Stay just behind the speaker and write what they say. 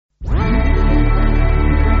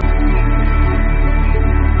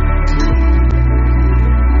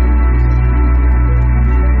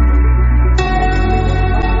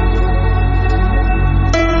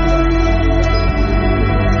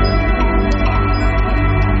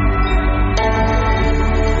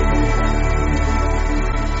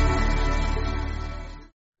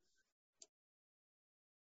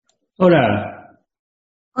Hola.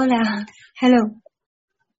 Hola. Hello.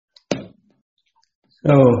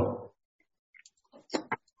 So,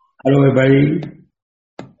 hello everybody.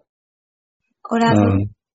 Hola.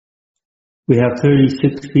 We have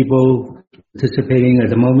 36 people participating at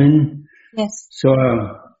the moment. Yes. So,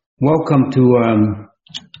 welcome to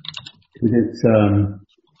this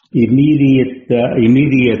immediate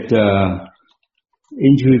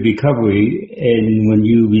injury recovery. And when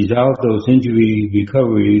you resolve those injury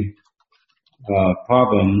recovery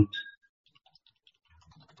problems,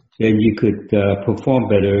 then you could perform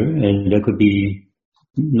better, and there could be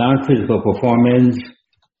non-physical performance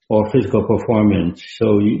or physical performance.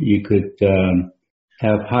 So you could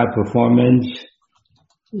have high performance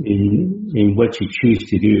in what you choose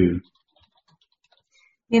to do.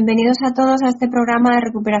 Bienvenidos a todos a este programa de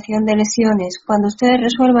recuperación de lesiones. Cuando ustedes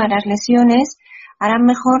resuelvan las lesiones, harán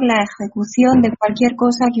mejor la ejecución de cualquier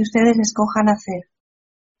cosa que ustedes escojan hacer.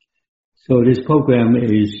 So this program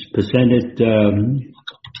is presented in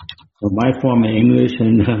my form in English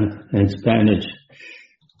and Spanish.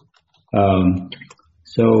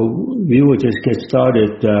 So we will just get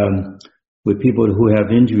started with people who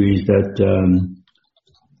have injuries that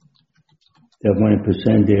want to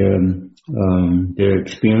present their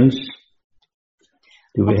experience.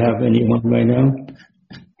 Do we have anyone right now?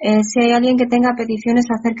 Si hay alguien que tenga peticiones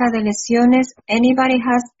acerca de lesiones, anybody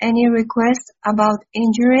has any requests about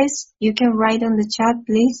injuries, you can write on the chat,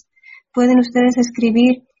 please. Pueden ustedes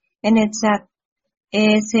escribir en el chat.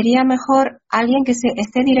 Sería mejor alguien que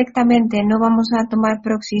esté directamente, no vamos a tomar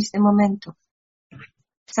proxies de momento.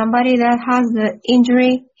 Somebody that has the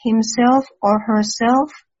injury himself or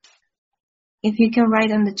herself, if you can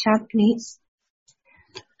write on the chat, please.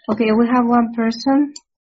 Okay, we have one person.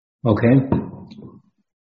 Okay.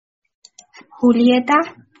 Julieta,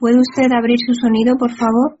 ¿puede usted abrir su sonido, por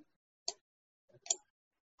favor?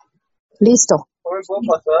 Listo.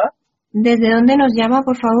 ¿Desde dónde nos llama,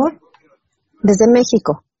 por favor? Desde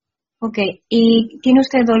México. Okay, ¿y tiene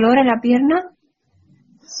usted dolor en la pierna?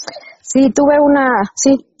 Sí,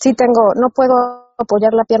 tengo, no puedo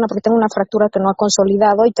apoyar la pierna porque tengo una fractura que no ha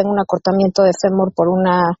consolidado y tengo un acortamiento de fémur por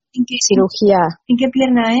una cirugía. ¿En qué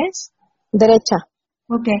pierna es? Derecha.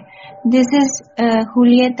 Okay, this is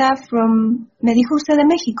Julieta from, ¿me dijo usted de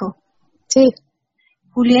México? Sí.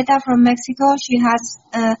 Julieta from Mexico, she has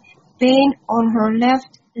pain on her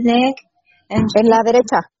left leg. And en la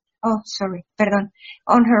derecha. Oh, sorry, perdón.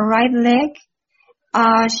 On her right leg,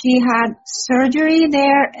 she had surgery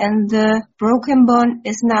there and the broken bone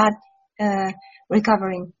is not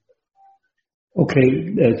recovering.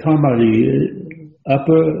 Okay, talking about the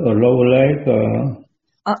upper or lower leg?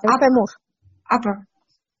 Fémur. Upper,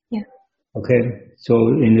 yeah. Okay, so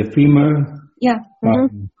in the femur? Yeah.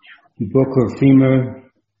 You broke her femur?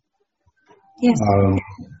 Yes.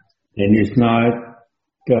 And it's not,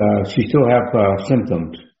 she still have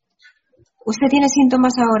symptoms. Usted tiene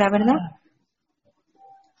síntomas ahora, ¿verdad?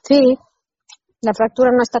 Sí, la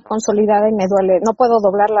fractura no está consolidada y me duele. No puedo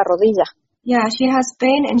doblar la rodilla. Yeah, she has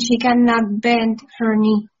pain and she cannot bend her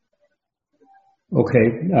knee.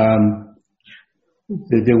 Okay.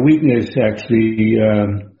 The weakness actually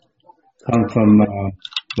comes from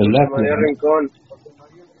the left leg.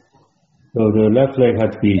 So the left leg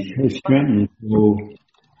has to be strengthened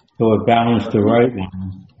so it balances the right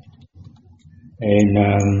one.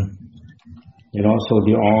 And also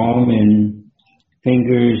the arm and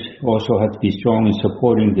fingers also have to be strong in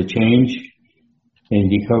supporting the change and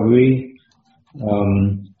recovery,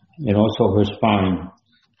 and also her spine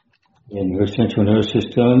and her central nervous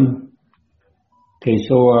system. Okay,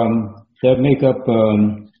 so that make up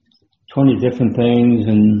 20 different things,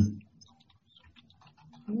 and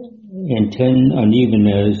 10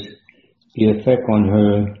 unevenness, the effect on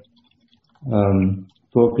her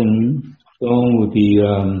broken bone would be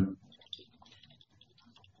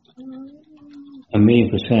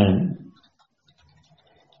 1,000,000%.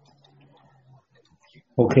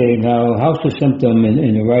 Okay, now how's the symptom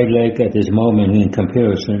in the right leg at this moment in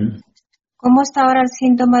comparison? ¿Cómo está ahora el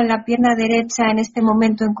síntoma en la pierna derecha en este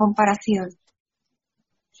momento en comparación?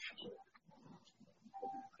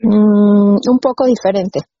 Un poco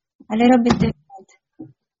diferente. A little bit different.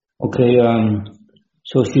 Okay,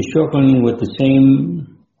 so she's struggling with the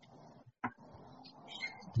same,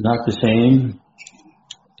 not the same,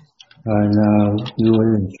 and we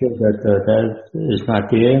will ensure that that is not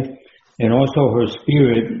there. And also her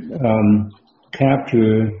spirit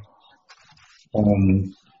capture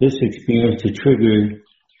this experience to trigger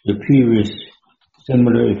the previous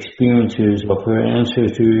similar experiences of her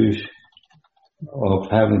ancestors of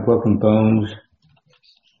having broken bones.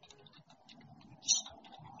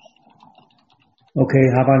 Okay,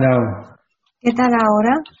 how about now? ¿Qué tal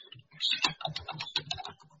ahora?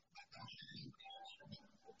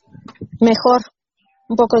 Mejor,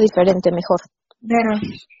 un poco diferente, mejor. Better.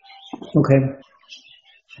 Okay.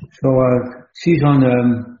 So, she's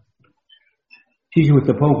she's with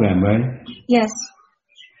the program, right? Yes.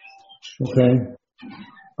 Okay.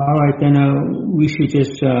 All right, then we should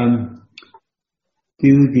just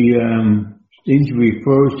do the injury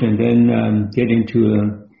first and then get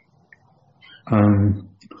into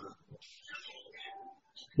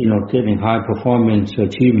getting high performance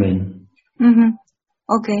achievement. Mhm.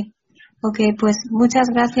 Okay. Okay, pues muchas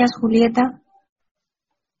gracias, Julieta.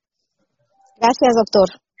 Gracias, doctor.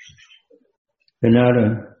 De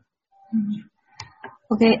nada.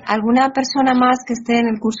 Okay, ¿alguna persona más que esté en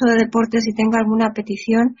el curso de deportes y tenga alguna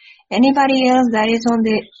petición? Anybody else that is on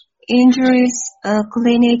the injuries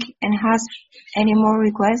clinic and has any more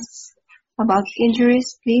requests about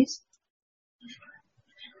injuries, please?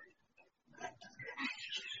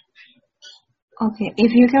 Okay,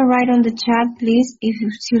 if you can write on the chat, please.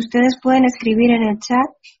 Si ustedes pueden escribir en el chat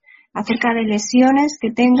acerca de lesiones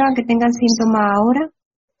que tengan síntoma ahora.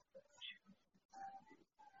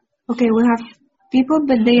 Okay, we have people,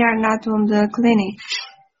 but they are not on the clinic.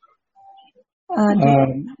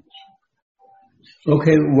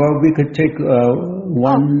 Okay, well, we could take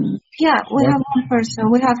one. Yeah, we have one person.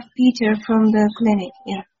 We have Peter from the clinic.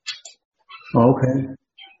 Yeah. Okay.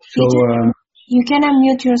 So, Peter, you can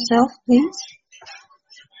unmute yourself, please.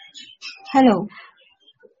 Hello.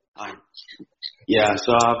 Hi. Yeah,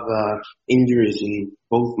 so I have injuries in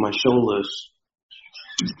both my shoulders.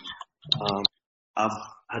 I've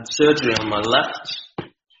had surgery on my left.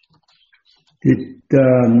 Did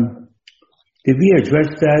we address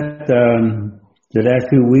that the last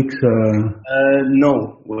few weeks?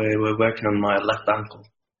 No, we're working on my left ankle.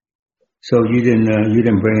 So you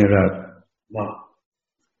didn't bring it up? No.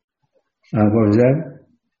 What was that?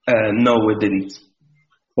 No, we didn't.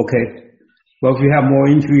 Okay. Well, if you have more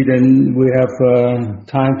injury, then we have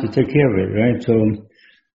time to take care of it, right?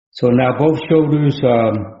 So now both shoulders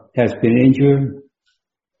has been injured.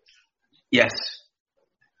 Yes.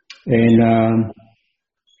 And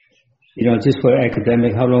just for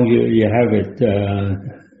academic, how long you have it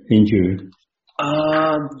injured?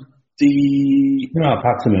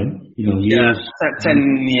 Approximate, years. Yeah,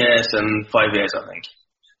 10 years and 5 years, I think.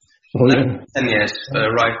 Oh, yeah. 10 years,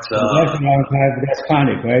 right. That's a long time, that's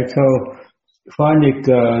chronic, right? So chronic,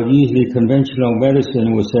 usually conventional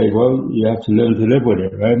medicine would say, well, you have to learn to live with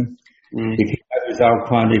it, right? You can't resolve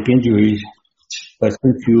chronic injuries. But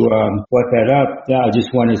since you brought that up, I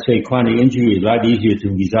just want to say chronic injury is a lot easier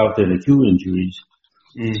to resolve than acute injuries.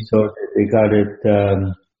 So they got it,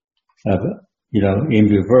 in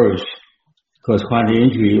reverse, because chronic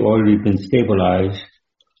injury already been stabilized,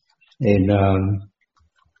 and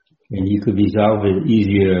you could resolve it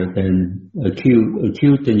easier than acute.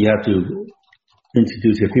 Acute, then you have to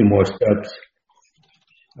introduce a few more steps.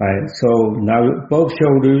 All right. So now both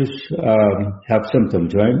shoulders have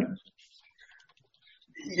symptoms, right?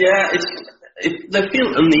 Yeah, they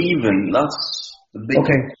feel uneven. That's the big.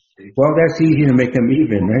 Okay. Well, that's easy to make them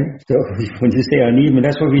even, right? So when you say uneven,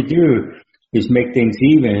 that's what we do, is make things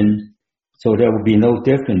even, so there will be no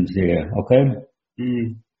difference there, okay?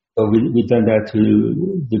 So we've done that to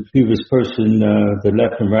the previous person, the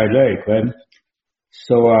left and right leg, right?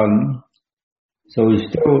 So it's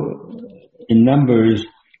still, in numbers,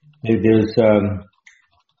 there's 10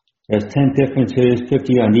 differences,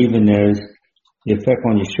 50 unevenness. The effect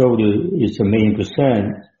on your shoulder is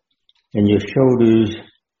 1,000,000%, and your shoulders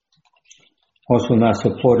also not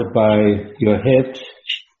supported by your hips,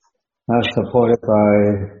 not supported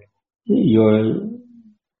by your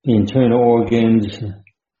internal organs,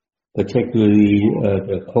 particularly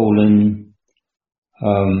the colon.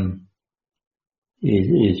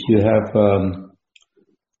 Is you have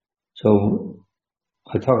so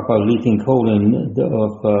I talk about leaking colon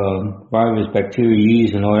of virus, bacteria,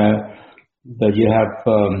 yeast, and all that. But you have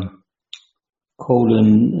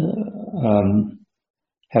colon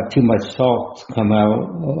have too much salt come out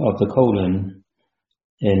of the colon,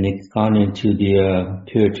 and it's gone into the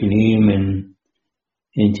peritoneum and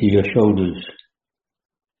into your shoulders.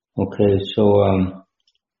 Okay, so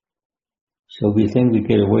we think we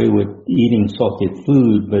get away with eating salted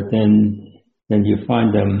food, but then you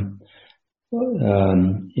find them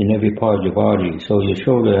in every part of your body. So your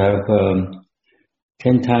shoulder have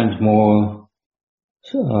 10 times more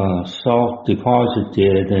salt deposit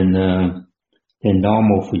there than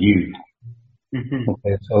normal for you.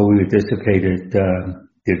 Okay, so we dissipate it,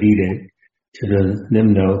 delete it to the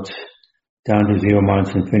lymph nodes down to 0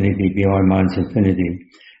 minus infinity, beyond minus infinity.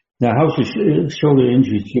 Now, how's your shoulder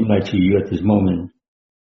injury seem like to you at this moment?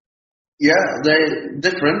 Yeah, they're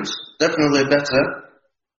different. Definitely better.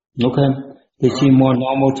 Okay. They seem more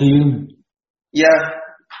normal to you? Yeah.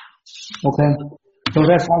 Okay. So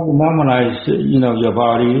that's how you normalize, your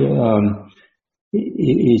body.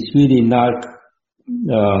 It's really not,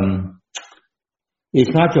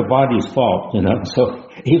 it's not your body's fault, So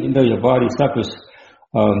even though your body suffers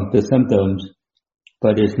the symptoms,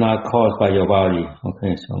 but it's not caused by your body.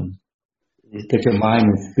 Okay, so get your mind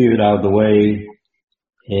and spirit out of the way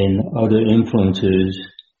and other influences.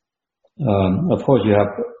 Of course, you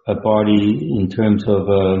have a body in terms of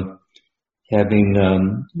having,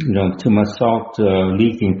 too much salt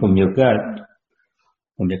leaking from your gut,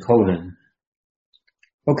 from your colon.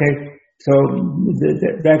 Okay, so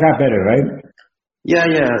that got better, right? Yeah,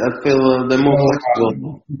 I feel they're more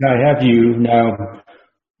flexible. I have you now.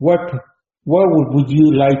 What would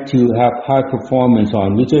you like to have high performance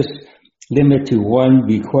on? We just limit to one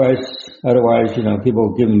request. Otherwise,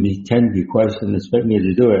 people giving me 10 requests and expect me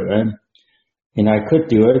to do it, right? And I could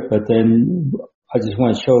do it, but then I just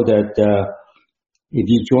want to show that if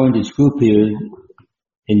you join this group here,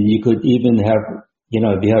 and you could even have,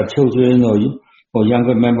 if you have children or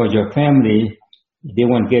younger members of your family, if they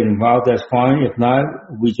want to get involved, that's fine. If not,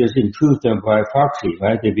 we just improve them by proxy,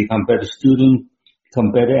 right? They become better students,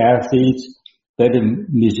 become better athletes, better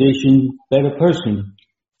musicians, better person,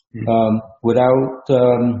 without,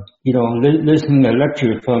 listening to a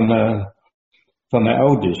lecture from my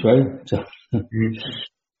elders, right?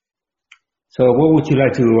 So what would you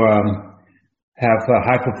like to have a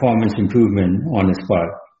high performance improvement on the spot?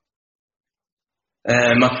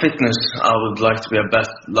 My fitness, I would like to be an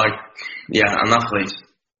athlete.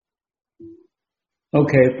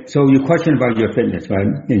 Okay, so your question about your fitness,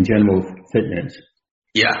 right? In general fitness.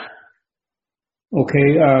 Yeah.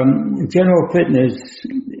 Okay, general fitness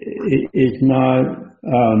is not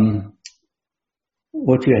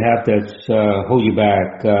what you have that's hold you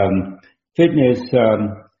back. Fitness,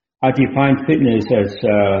 I define fitness as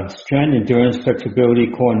strength, endurance, flexibility,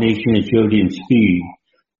 coordination, agility, and speed.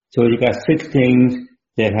 So you got 6 things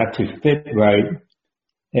that have to fit right,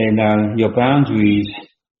 and your boundaries,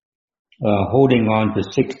 holding on to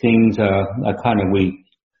 6 things are kind of weak.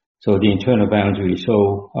 So the internal boundary.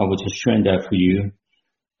 So I would just trend that for you.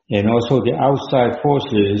 And also the outside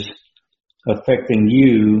forces affecting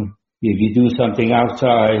you. If you do something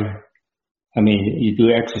outside, you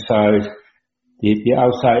do exercise, the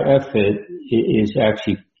outside effort is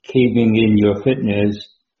actually caving in your fitness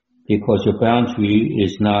because your boundary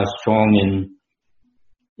is not strong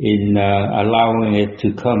in allowing it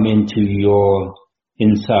to come into your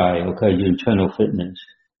inside, okay, your internal fitness.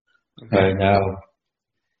 Okay. Right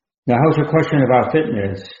now, how's your question about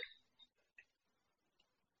fitness?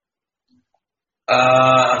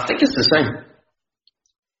 I think it's the same.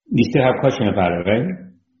 You still have a question about it, right?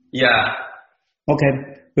 Yeah. Okay.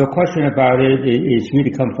 Your question about it is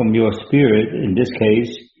really come from your spirit. In this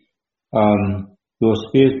case, your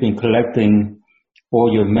spirit's been collecting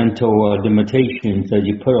all your mental limitations that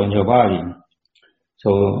you put on your body.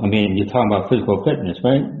 So, you're talking about physical fitness,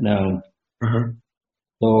 right? Now,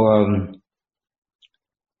 so,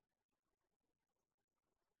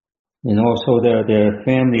 and also there are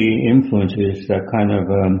family influences that kind of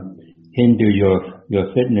hinder your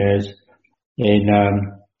fitness, and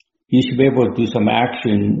you should be able to do some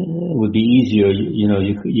action. It would be easier.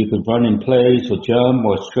 You could run in place or jump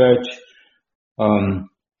or stretch.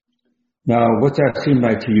 Now, what's that seem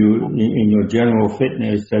like to you in your general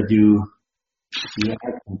fitness that you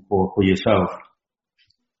asking for yourself?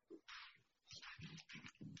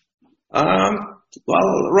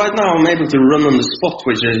 Well, right now I'm able to run on the spot,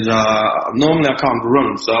 which is normally I can't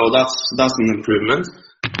run, so that's an improvement.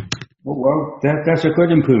 Well, that's a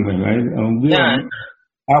good improvement, right? Yeah.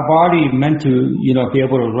 Our body is meant to, be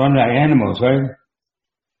able to run like animals, right?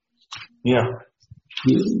 Yeah.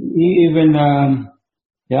 Even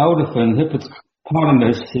the elephant,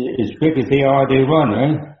 hippopotamus, as big as they are, they run,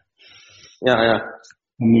 right? Yeah.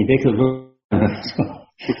 They could run.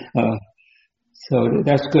 So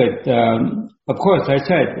that's good. Of course, I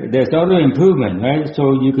said there's other improvement, right?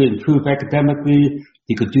 So you could improve academically.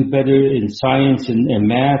 You could do better in science and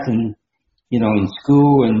math, and in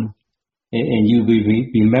school, and you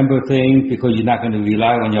remember things because you're not going to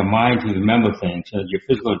rely on your mind to remember things. So your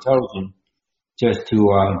physical intelligence just to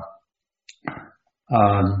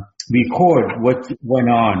record what went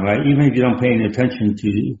on, right? Even if you don't pay any attention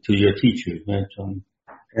to your teacher, right?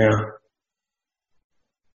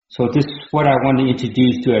 So this is what I want to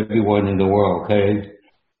introduce to everyone in the world, okay?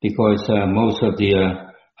 Because most of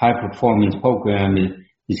the high performance program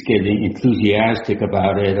just get enthusiastic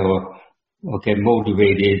about it or get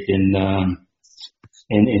motivated and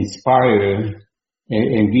inspire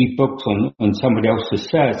and read books on somebody else's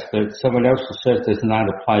success, but somebody else's success does not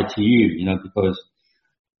apply to you, because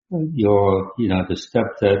the stuff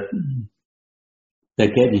that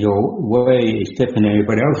get in your way is different than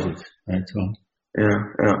everybody else's, right? So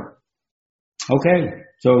yeah. Okay,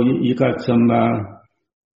 so you got some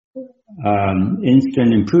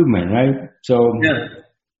instant improvement, right? So yeah.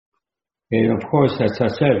 And of course, as I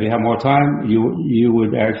said, if you have more time, you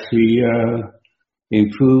would actually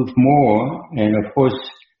improve more. And of course,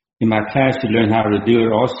 in my class, you learn how to do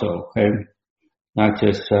it also. Okay, not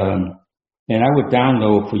just. And I would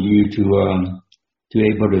download for you to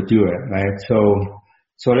able to do it, right? So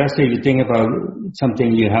let's say you think about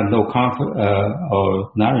something you have no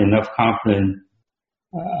or not enough confidence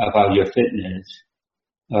about your fitness.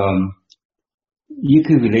 You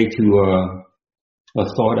can relate to a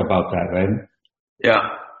thought about that, right?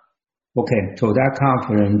 Yeah. Okay, so that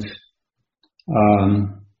confidence,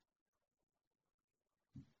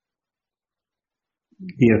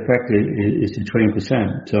 the effect is the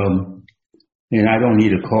 20%. So, and I don't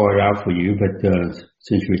need to call it out for you, but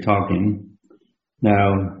since we're talking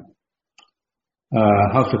now,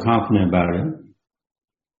 how's you confident about it?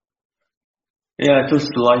 Yeah, it feels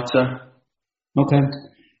lighter. Okay.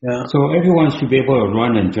 Yeah. So everyone should be able to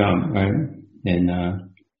run and jump, right? And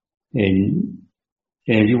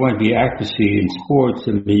you want to be accuracy in sports.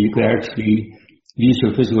 I mean, you could actually use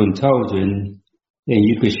your physical intelligence, and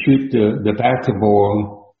you could shoot the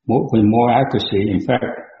basketball with more accuracy. In fact,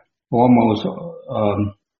 almost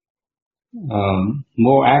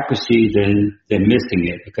more accuracy than missing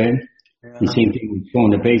it. Okay. Yeah. The same thing with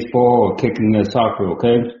throwing the baseball or kicking the soccer.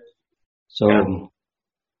 Okay. So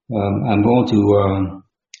I'm going to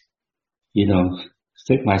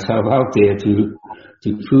stick myself out there to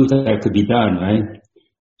prove that could be done, right?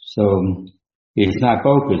 So it's not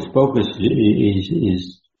focus. Focus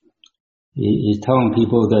is telling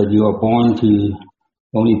people that you are born to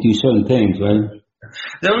only do certain things, right?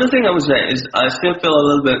 The only thing I would say is I still feel a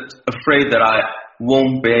little bit afraid that I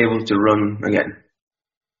won't be able to run again.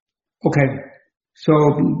 Okay. So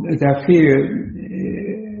that fear,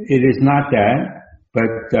 it is not that,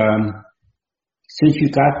 but since you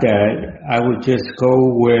got that, I would just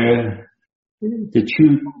go where the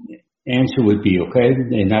true answer would be, okay?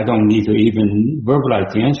 And I don't need to even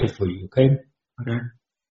verbalize the answer for you, okay? Okay.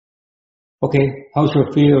 Okay, how's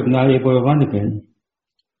your fear of not able to run again?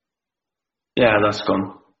 Yeah, that's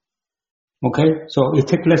gone. Okay, so it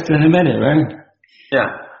took less than a minute, right? Yeah.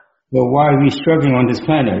 Well, why are we struggling on this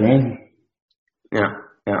planet, right? Yeah.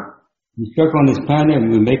 We struggle on this planet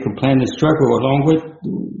and we make a planet struggle along with,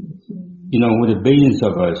 with the billions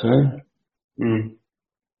of us, right? Mm.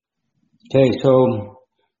 Okay, so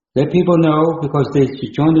let people know because they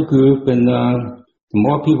should join the group, and the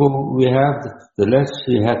more people we have, the less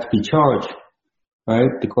you have to be charged,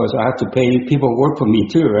 right? Because I have to pay people work for me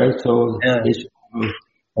too, right? So they should have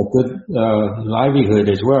a good livelihood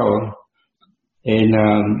as well. And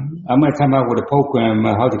I'm going to come out with a program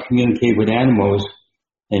how to communicate with animals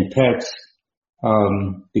and pets,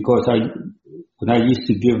 because when I used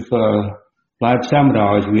to give live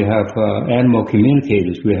seminars, we have animal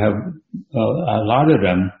communicators. We have a lot of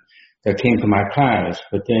them that came from my class.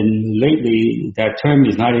 But then lately, that term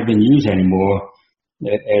is not even used anymore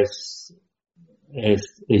as it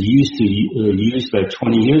used to used like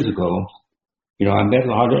 20 years ago. I met a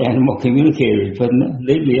lot of animal communicators, but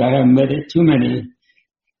lately I haven't met too many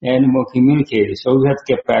animal communicators. So we have to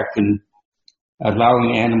get back and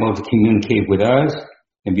allowing animals to communicate with us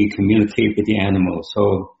and we communicate with the animals.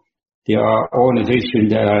 So there are organizations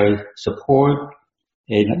that I support,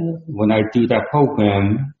 and when I do that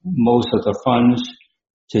program, most of the funds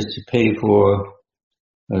just to pay for,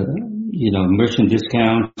 merchant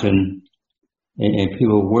discounts and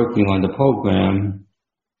people working on the program,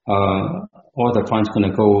 all the funds going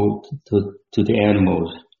to go to the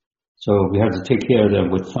animals. So we have to take care of them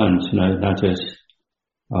with funds, not just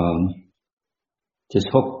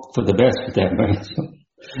hope for the best with them, right?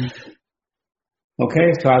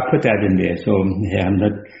 Okay, so I'll put that in there. So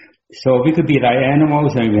so we could be like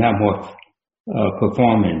animals and we have more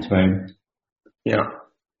performance, right? Yeah.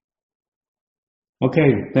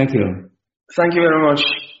 Okay, thank you. Thank you very much.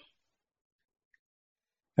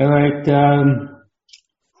 All right,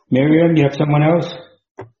 Miriam, you have someone else?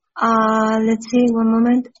 Let's see, one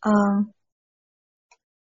moment.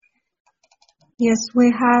 Yes,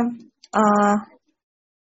 we have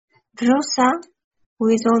Rosa, who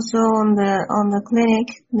is also on the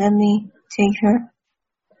clinic. Let me take her.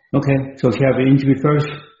 Okay, so she have an injury first?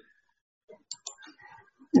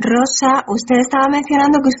 Rosa, usted estaba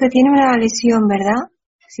mencionando que usted tiene una lesión, ¿verdad?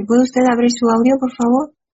 Si puede usted abrir su audio, por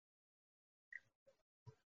favor.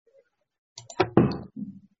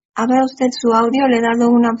 Abra usted su audio, le he dado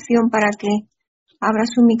una opción para que abra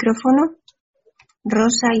su micrófono.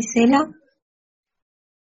 Rosa Isela.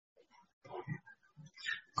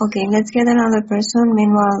 Okay, let's get another person.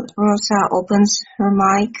 Meanwhile, Rosa opens her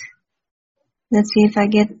mic. Let's see if I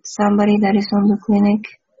get somebody that is on the clinic.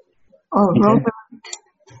 Oh, okay.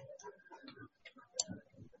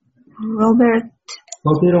 Robert.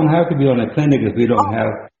 Well, they don't have to be on the clinic if we don't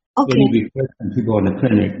have any requests from people on the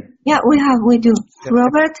clinic. Yeah, we do. Yeah.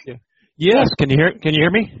 Robert? Yeah. Yes, can you hear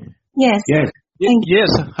me? Yes. Yes. Yes.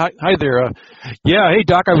 Hi there. Hey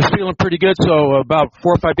Doc, I was feeling pretty good, so about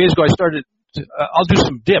 4 or 5 days ago I started, I'll do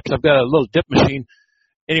some dips. I've got a little dip machine.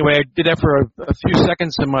 Anyway, I did that for a few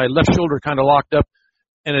seconds and my left shoulder kind of locked up,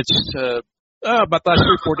 and it's about the last 3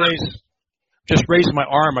 or 4 days, just raising my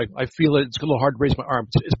arm. I feel it. It's a little hard to raise my arm.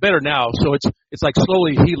 It's better now, so it's like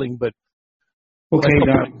slowly healing, but. Okay,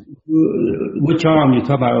 now, which arm? You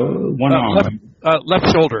talk about one arm? Left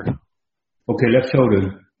shoulder. Okay, left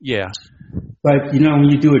shoulder. Yeah. But, when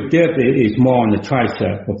you do a dip, it's more on the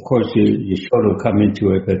tricep. Of course, your shoulder will come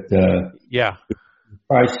into it, but yeah, the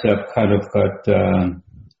tricep kind of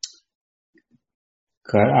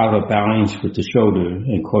got out of balance with the shoulder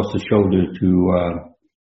and caused the shoulder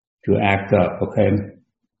to act up, okay?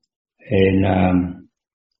 And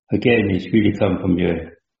again, it's really come from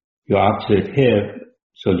your opposite hip.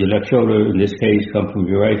 So your left shoulder, in this case, comes from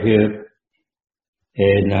your right hip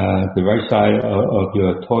and the right side of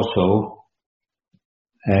your torso,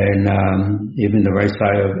 and even the right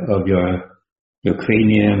side of your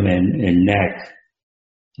cranium and neck.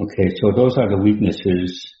 Okay, so those are the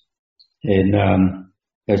weaknesses, and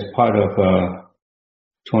as part of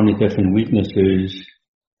 20 different weaknesses,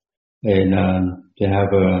 and to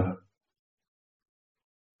have a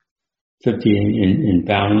 50 in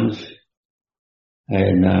balance,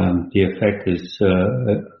 and the effect is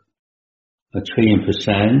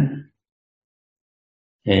 1,000,000,000%.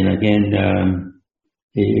 And again,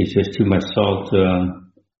 it's just too much salt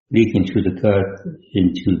leaking through the gut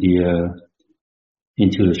into the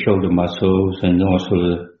shoulder muscles, and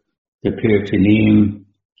also the peritoneum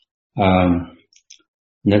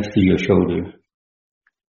next to your shoulder.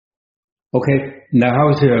 Okay, now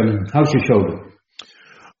how's your shoulder?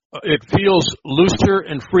 It feels looser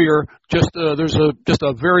and freer. There's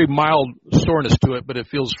a very mild soreness to it, but it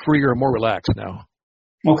feels freer and more relaxed now.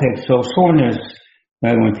 Okay, so soreness.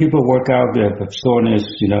 When people work out, they have soreness,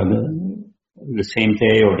 the same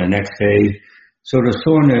day or the next day. So the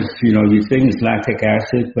soreness, you think it's lactic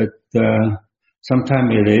acid, but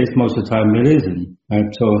sometimes it is, most of the time it isn't.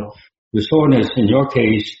 Right? So the soreness, in your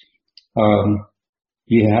case,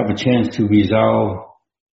 you have a chance to resolve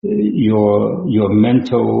your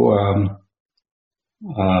mental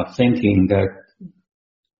thinking that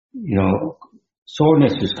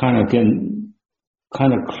soreness is kind of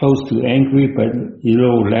close to angry, but a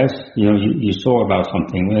little less. You sore about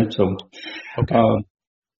something, right? So, okay.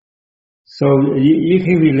 So you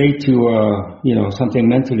can relate to something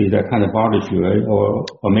mentally that kind of bothers you, right, or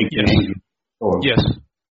makes you angry. Yes.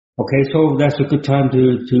 Okay, so that's a good time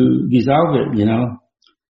to resolve it,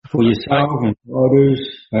 for yourself and for others,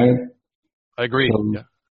 right? I agree. So,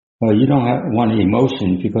 you don't want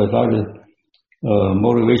emotion, because a lot of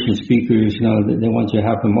motivation speakers, they want you to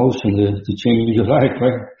have emotion to change your life,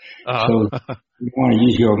 right? Uh-huh. So you don't want to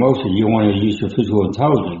use your emotion, you want to use your physical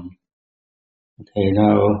intelligence. Okay,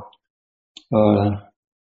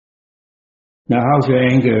 now how's your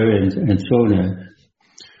anger and soreness?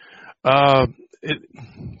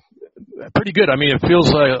 Pretty good. I mean, it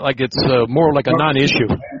feels like it's more like a non-issue.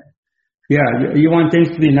 Yeah, you want things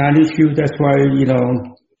to be non-issue. That's why,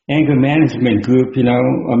 anger management group,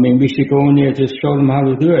 we should go in there and just show them how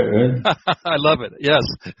to do it, right? I love it. Yes.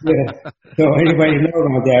 Yeah. So anybody know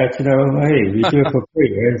about that, hey, we do it for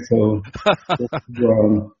free, right? So,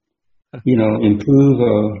 improve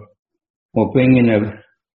or bring in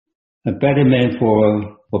a betterment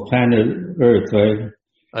for planet Earth, right?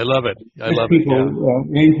 I love it. People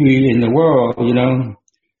angry in the world,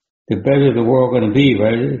 the better the world going to be,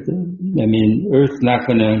 right? I mean, Earth's not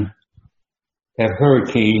going to have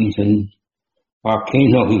hurricanes and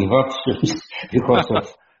volcano eruptions because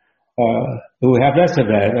of, we have less of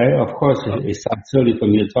that, right? Of course, it sounds silly for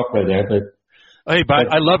me to talk like that, but. Hey, but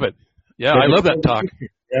I love it. Yeah, I love that talk.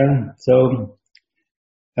 Yeah, so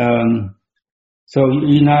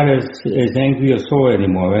you're not as angry or sore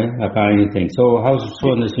anymore, right? About anything. So how's the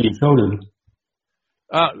soreness in your shoulder?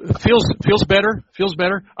 Feels better. Feels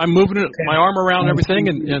better. I'm moving my arm around and everything,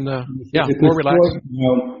 and yeah, more relaxed.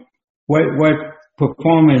 What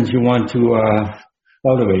performance you want to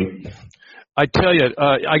elevate? I tell you,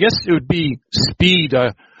 I guess it would be speed.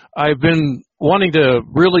 I've been wanting to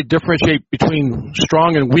really differentiate between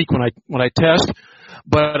strong and weak when I test,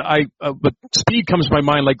 but speed comes to my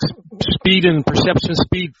mind, like speed and perception,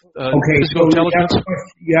 speed, physical intelligence.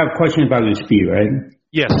 You have questions about your speed, right?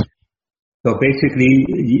 Yes. So basically,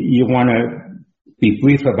 you want to be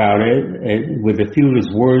brief about it with a few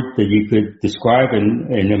words that you could describe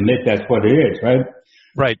and admit that's what it is, right?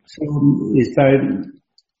 Right. So it's like,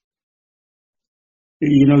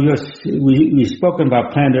 we've spoken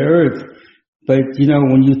about planet Earth, but,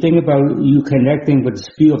 when you think about you connecting with the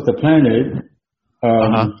speed of the planet,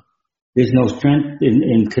 there's no strength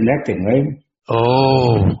in connecting, right?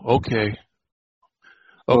 Oh, okay.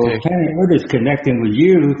 So planet Earth is connecting with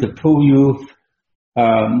you to pull you,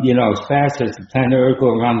 as fast as the planet Earth go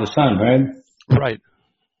around the sun, right? Right.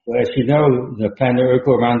 Well, as you know, the planet Earth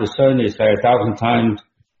go around the sun is 1,000 times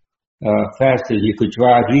faster you could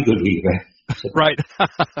drive legally, right? Right.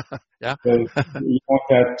 Yeah. So you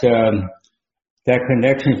want that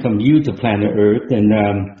connection from you to planet Earth, and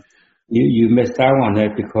you missed out on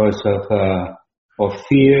that because of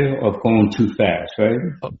fear of going too fast, right?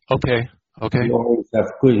 Okay. We always have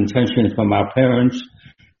good intentions from our parents,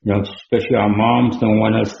 especially our moms don't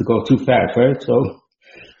want us to go too fast, right? So,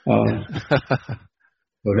 so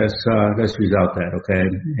let's resolve that, okay?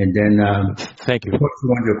 And then, thank you. Of course, you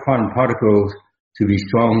want your quantum particles to be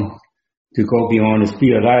strong, to go beyond the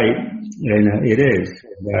speed of light, and it is.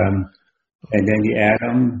 And then the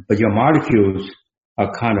atom, but your molecules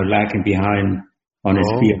are kind of lacking behind on the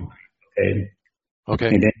speed of light, okay?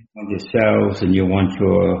 And then you want your cells and you want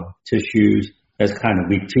your tissues. That's kind of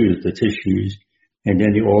weak too, the tissues. And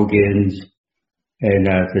then the organs and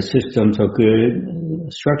the systems are good.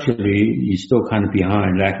 Structurally, you're still kind of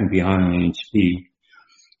lacking behind in speed.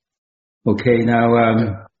 Okay, now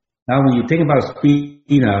when you think about speed,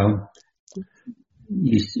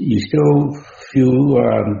 you still feel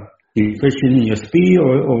deficient in your speed,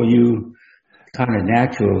 or you kind of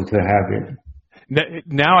natural to have it?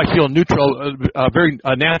 Now I feel neutral, very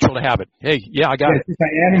natural to have it. Hey, yeah, I got it. It's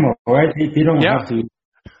like animal, right? They don't have to.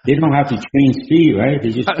 They don't have to train speed, right? They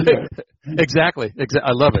just do it. Exactly.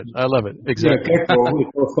 I love it. Exactly. Yeah, it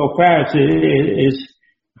goes so fast.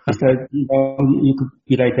 It's like you could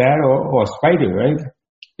be like that, or a spider, right?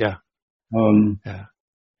 Yeah. And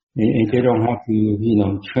they don't have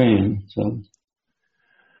to, train. So.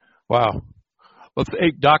 Wow. Well,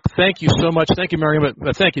 hey, Doc, thank you so much. Thank you, Miriam.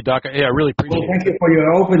 But thank you, Doc. Hey, I really appreciate it. Thank you for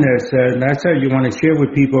your openness. And that's what you want to share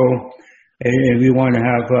with people. And we want to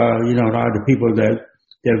have, a lot of the people that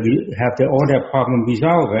we have all their problem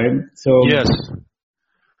resolved, right? So yes.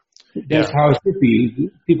 That's how it should be.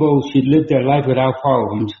 People should live their life without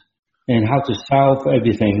problems and how to solve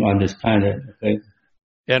everything on this planet. Okay?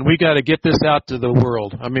 And we got to get this out to the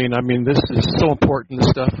world. I mean, this is so important, this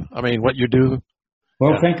stuff. I mean, what you do.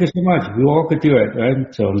 Well, thank you so much. We all could do it,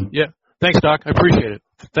 right? So. Yeah. Thanks, Doc. I appreciate it.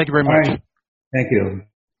 Thank you very much. Right. Thank you.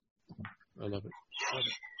 I love it.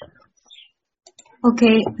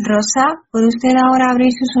 Okay, Rosa, ¿puede usted ahora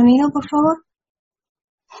abrir su sonido, por favor?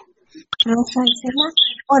 Rosa Isela.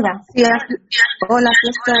 Hola. Sí, hola, aquí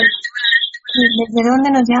estoy. ¿Desde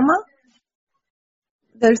dónde nos llama?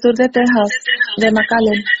 Del sur de Texas, de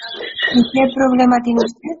McAllen. ¿Y qué problema tiene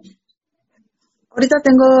usted? Ahorita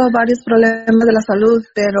tengo varios problemas de la salud,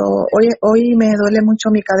 pero hoy me duele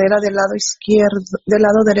mucho mi cadera del lado izquierdo, del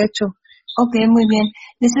lado derecho. Okay, muy bien.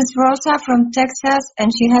 This is Rosa from Texas,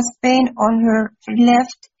 and she has pain on her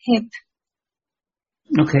left hip.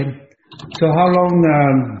 Okay. So how long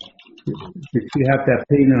did she have that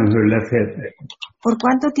pain on her left hip? ¿Por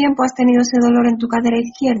cuánto tiempo has tenido ese dolor en tu cadera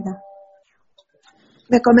izquierda?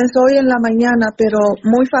 Me comenzó hoy en la mañana, pero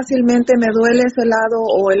muy fácilmente me duele ese lado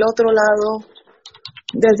o el otro lado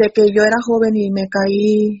desde que yo era joven y me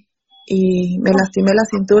caí y me lastimé la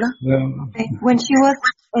cintura. Okay. When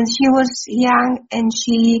she was young and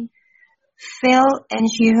she fell and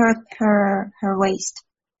she hurt her waist.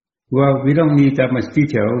 Well, we don't need that much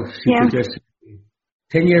detail. She could just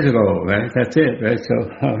 10 years ago, right? That's it, right? So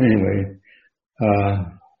anyway,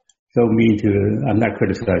 don't mean to. I'm not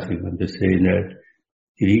criticizing. I'm just saying that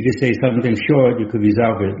if you could say something short, you could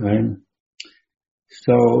resolve it, right?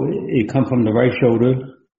 So it comes from the right shoulder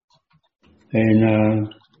and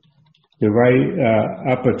the right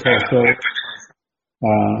upper torso,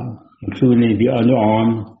 including the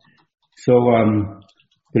underarm. So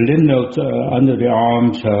the lymph nodes under the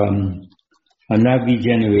arms are not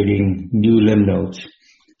regenerating new lymph nodes.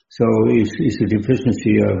 So it's a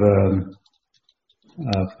deficiency of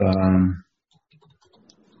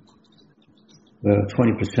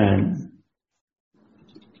 20%.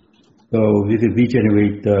 So we could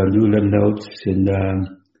regenerate new lymph nodes and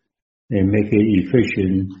make it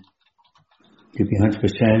efficient to be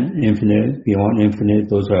 100% infinite, beyond infinite.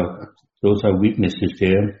 Those are weaknesses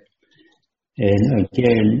there. And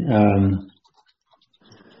again,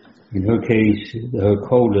 in her case, her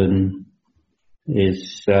colon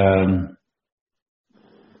has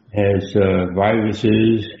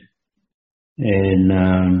viruses and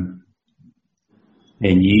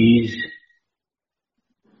yeast,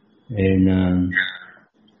 and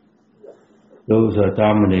those are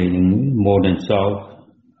dominating more than salt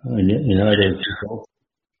in other people.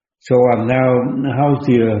 So now, how's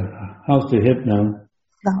the hip now?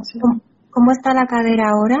 ¿Cómo está la cadera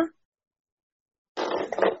ahora?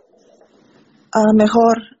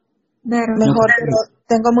 Mejor, Better. pero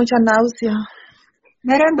tengo mucha náusea.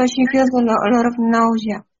 Better, but she feels a lot of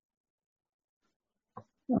nausea.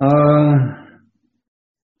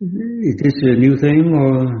 Is this a new thing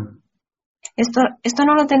or? ¿Esto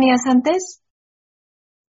no lo tenías antes?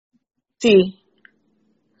 Sí.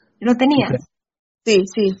 ¿Lo tenías? Okay.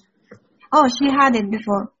 Sí. Oh, she had it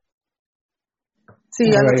before. Sí,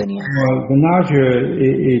 ya lo tenía. The nausea,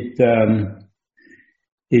 it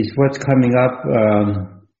is what's coming up,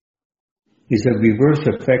 is a reverse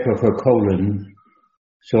effect of her colon.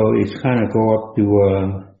 So it's kind of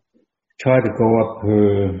try to go up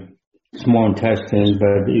her small intestine,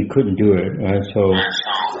 but it couldn't do it, right? So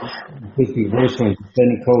this reversal of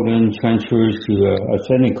ascending colon transfers to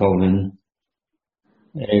ascending colon,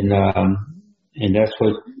 and that's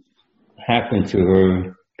what happened to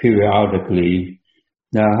her periodically.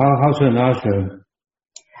 Now, how's her nausea?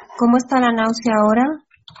 ¿Cómo está la náusea ahora?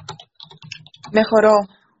 Mejoró.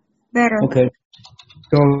 Better. Okay.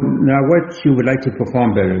 So now, what you would like to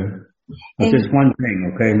perform better? Just one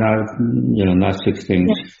thing, okay? Not 6 things.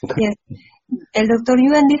 Yes. Okay. Yes. El doctor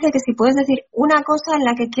Yuen dice que si puedes decir una cosa en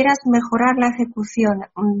la que quieras mejorar la ejecución,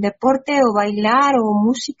 un deporte o bailar o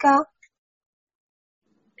música.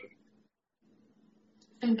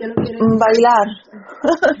 ¿En qué lo quieres? Bailar.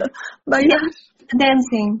 Bailar.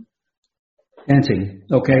 Dancing. Dancing,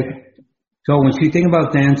 okay. So when she think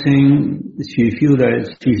about dancing, she feel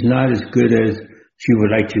that she's not as good as she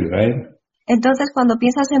would like to, right? Entonces, cuando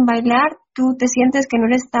piensas en bailar, tú te sientes que no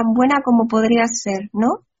eres tan buena como podrías ser,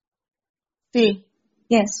 ¿no? Sí.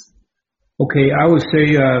 Yes. Okay, I would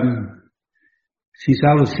say she's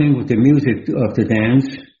out of sync with the music of the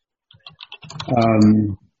dance.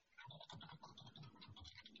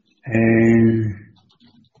 And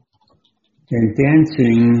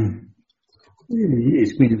dancing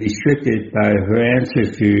is been restricted by her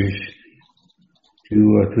ancestors to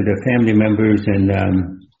the family members and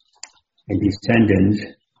descendants,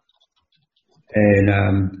 and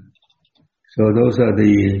so those are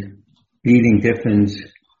the leading difference.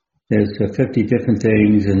 There's 50 different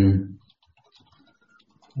things and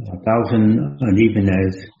 1,000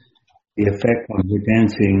 unevenness. The effect on her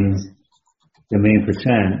dancing, the main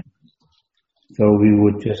percent. So we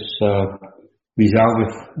would just resolve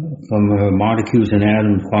it from molecules and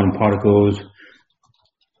atoms, quantum particles,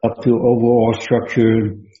 up to overall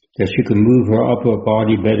structure, that she could move her upper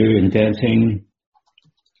body better in dancing.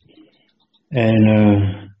 And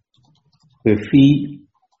her feet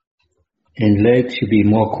and legs should be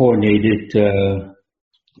more coordinated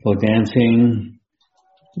for dancing.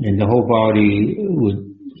 And the whole body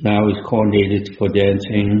now is coordinated for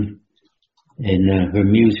dancing. And her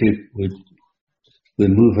music would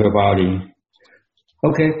move her body.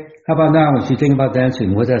 Okay, how about now? When you think about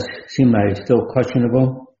dancing, would that seem like still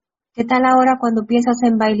questionable? ¿Qué tal ahora cuando piensas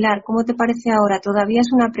en bailar? ¿Cómo te parece ahora? ¿Todavía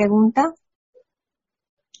es una pregunta?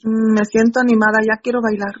 Me siento animada, ya quiero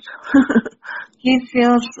bailar. She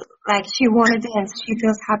feels like she wants to dance. She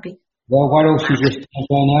feels happy. Well, why don't you just dance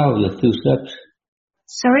right now with a few steps?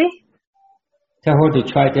 Sorry? Tell her to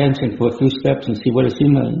try dancing for a few steps and see what it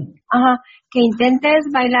seems like. Ajá, que intentes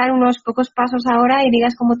bailar unos pocos pasos ahora y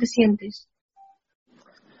digas cómo te sientes.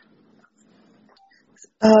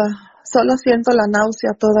 Solo siento la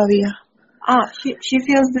náusea todavía. She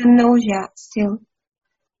feels the nausea still.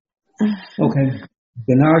 Okay.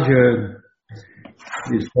 The nausea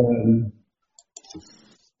is,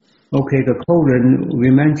 okay, the colon,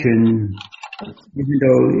 we mentioned, even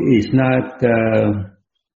though it's not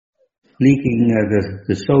leaking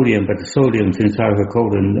the sodium, but the sodium's inside her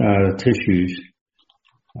colon tissues.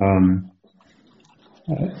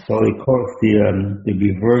 So it caused the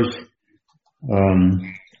reverse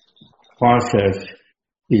process.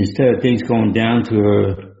 Instead of things going down to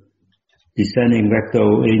her descending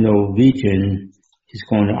rectoanal region is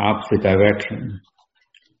going the opposite direction.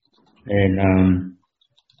 And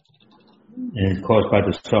it's caused by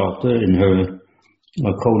the salt in her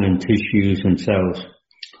colon tissues and cells.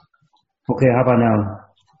 Okay, how about now?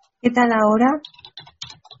 ¿Qué tal ahora?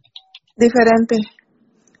 Diferente.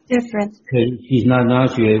 Different. Okay, she's not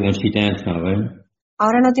nauseated when she dances now, right?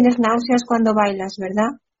 Ahora no tienes náuseas cuando bailas,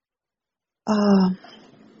 ¿verdad?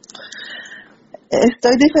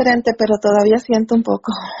 Estoy diferente, pero todavía siento un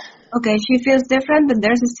poco. Okay, she feels different, but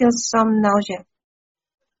there's still some nausea.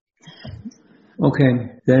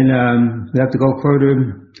 Okay, then we have to go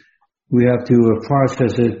further. We have to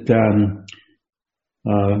process it, the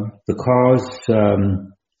cause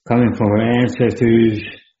coming from our ancestors,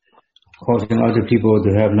 causing other people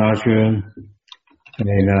to have nausea,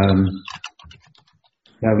 and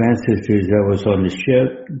have ancestors that was on the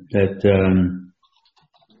ship that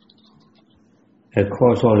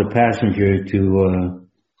caused all the passengers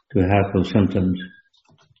to have those symptoms.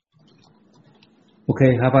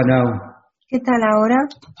 Okay, how about now? ¿Qué tal ahora?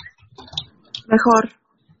 Mejor.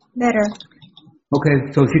 Better.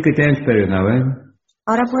 Okay, so she could dance better now, right?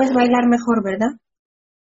 Ahora puedes bailar mejor, ¿verdad?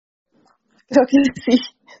 Creo que sí.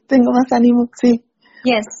 Tengo más ánimo, sí.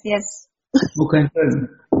 Yes, yes. Okay, good.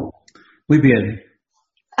 Muy bien.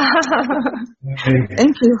 Okay.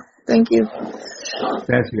 Thank you. Thank you.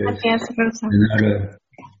 Gracias. Gracias, Rosa.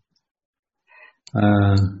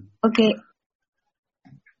 Okay.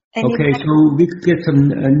 Okay, so we could get some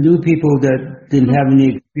new people that didn't have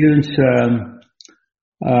any experience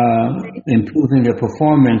improving their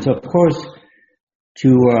performance. Of course,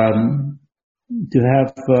 to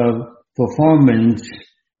have performance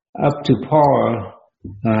up to par,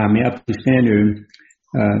 up to standard,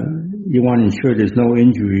 you want to ensure there's no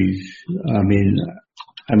injuries. I mean,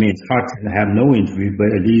 it's hard to have no injury,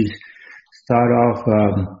 but at least start off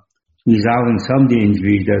resolving some of the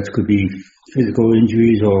injuries that could be physical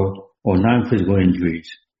injuries or non-physical injuries.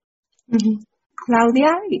 Mm-hmm.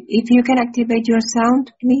 Claudia, if you can activate your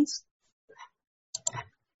sound, please.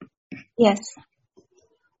 Yes.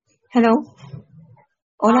 Hello.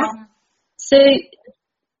 Hola. Sí.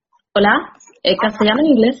 Hola. ¿Castellano en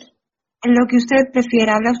inglés? Lo que usted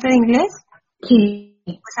prefiera. ¿Habla usted inglés? Sí.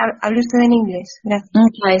 Pues hable usted en inglés. Gracias.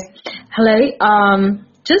 Okay. Hello.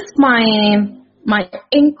 Just my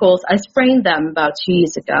ankles, I sprained them about 2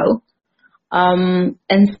 years ago. And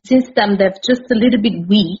since then, they're just a little bit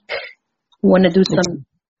weak. Want to do some...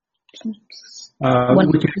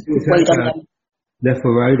 Which is weight on them. Left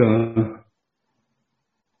or right? Or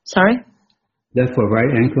Sorry? left or right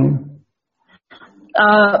ankle?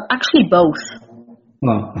 Actually, both.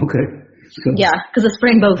 Oh, okay. So Yeah, because I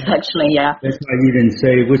sprained both, actually, yeah. that's why you didn't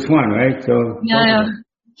say which one, right? So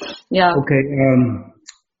Yeah. Okay.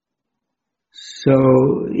 So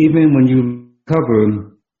even when you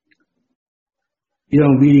recover, you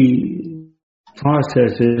don't really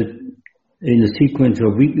process it in the sequence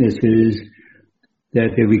of weaknesses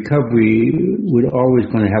that the recovery would always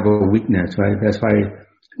going to have a weakness, right? That's why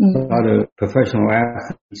a lot of professional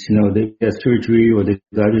athletes, they get surgery or they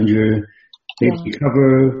got injured, they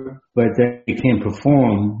recover, but they can't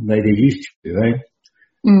perform like they used to, right?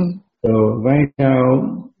 So right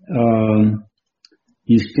now,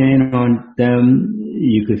 you stand on them,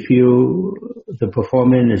 you could feel the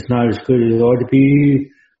performance is not as good as it ought to be,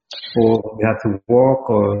 or you have to walk,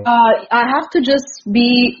 or... I have to just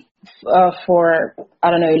be for,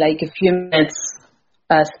 I don't know, like a few minutes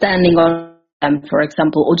standing on them, for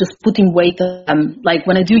example, or just putting weight on them. Like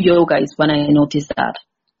when I do yoga is when I notice that.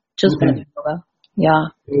 Just when I do yoga. Yeah.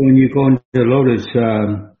 So when you go into lotus,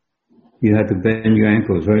 you have to bend your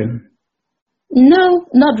ankles, right? No,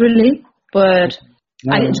 not really, but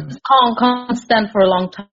I just can't stand for a long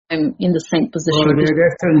time in the same position. Well,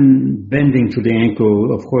 there's some bending to the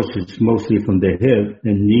ankle. Of course, it's mostly from the hip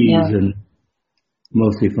and knees, and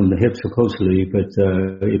mostly from the hip, supposedly, but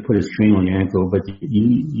it put a strain on your ankle. But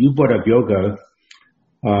you brought up yoga.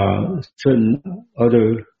 Certain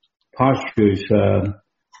other postures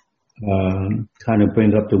kind of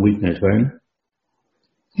bring up the weakness, right?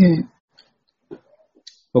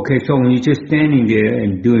 Okay, so when you're just standing there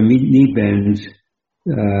and doing knee bends,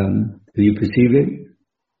 do you perceive it?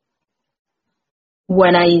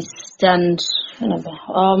 When I stand,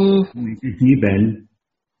 knee bend,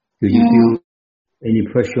 do you feel any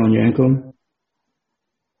pressure on your ankle?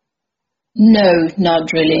 No,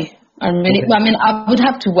 not really. I mean, I would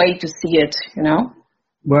have to wait to see it, Well,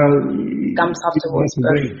 comes afterwards.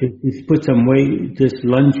 Just put some weight, just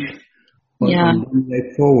lunge on one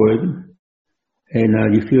leg forward,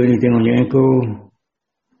 and you feel anything on your ankle?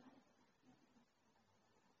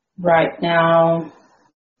 Right now,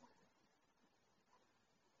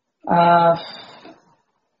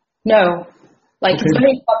 No. Like Okay. it's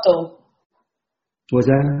very subtle. Was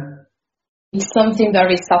that? It's something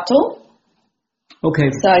very subtle. Okay.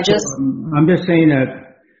 So I just I'm just saying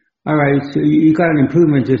that, all right, so you got an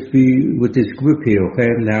improvement just be with this group here, okay?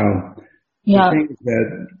 Now, the thing is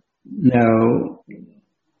that now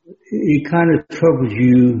it kind of troubles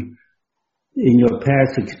you in your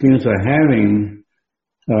past experience of having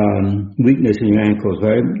weakness in your ankles,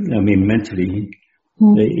 right? I mean, mentally,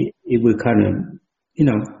 it would kind of,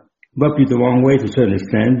 rub you the wrong way to a certain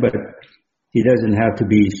extent, but it doesn't have to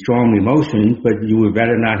be strong emotions, but you would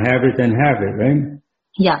rather not have it than have it, right?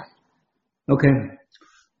 Yeah. Okay.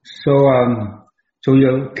 So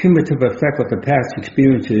your cumulative effect of the past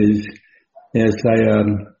experiences is like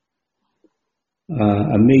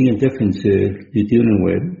a million differences you're dealing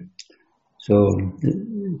with. So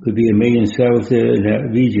it could be a million cells there in that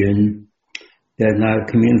region that are not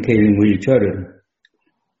communicating with each other.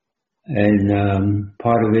 And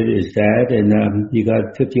part of it is that, and you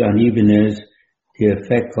got 50 unevenness. The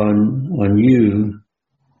effect on you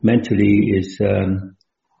mentally is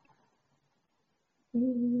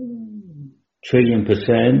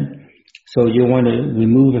trillion%. So you want to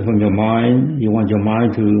remove it from your mind. You want your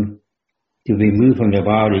mind to be removed from your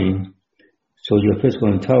body. So your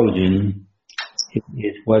physical intelligence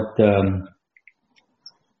is what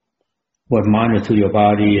monitor your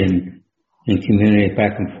body and communicate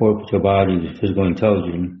back and forth with your body with physical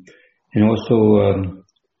intelligence. And also,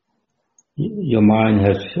 your mind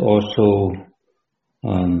has also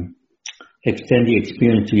extended the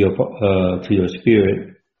experience to your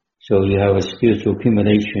spirit. So you have a spiritual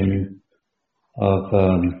accumulation of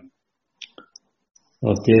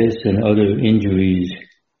this and other injuries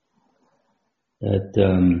that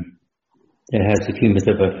has a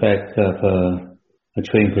cumulative effect of a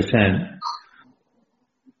trillion%.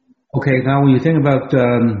 Okay, now when you think about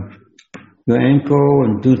your ankle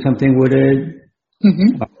and do something with it,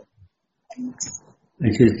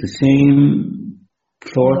 is it the same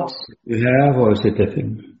thoughts you have, or is it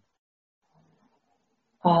different?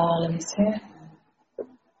 Let me see.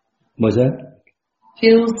 Was that?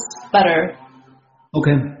 Feels better.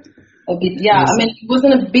 Okay. A bit, yeah. I mean, it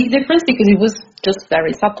wasn't a big difference because it was just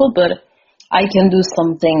very subtle, but I can do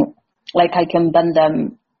something, like I can bend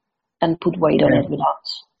them and put weight on it without.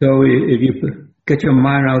 So if you get your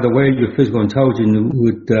mind out of the way, your physical intelligence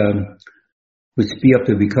would speed up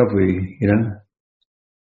the recovery, and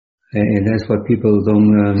that's what people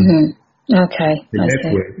don't Okay, I connect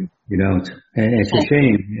see. with, and it's a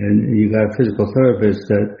shame. And you got physical therapists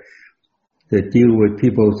that deal with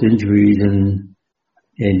people's injuries and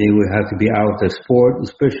they would have to be out of the sport,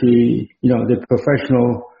 especially, the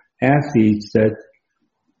professional athletes that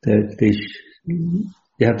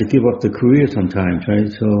they have to give up the career sometimes, right?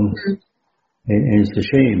 So, and it's a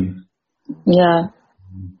shame. Yeah.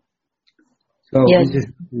 So just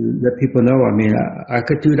let people know, I mean, I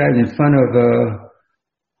could do that in front of a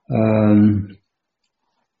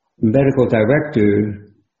medical director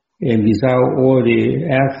and resolve all the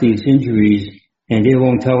athletes' injuries, and they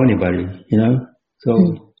won't tell anybody, So,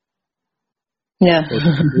 yeah. So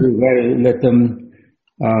we rather let them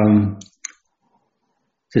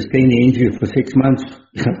sustain the injury for 6 months,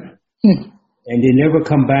 and they never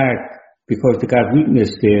come back because they got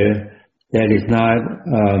weakness there that is not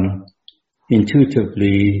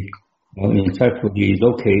intuitively or insightfully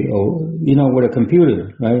locate, or with a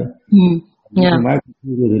computer, right? Yeah. My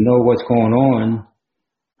computer to know what's going on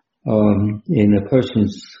in a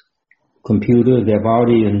person's computer, their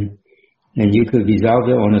body, and you could resolve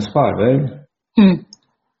it on the spot, right?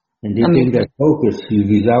 And they think that focus, you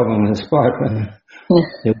resolve it on the spot, right?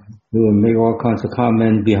 They will make all kinds of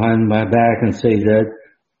comments behind my back and say that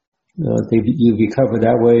you recover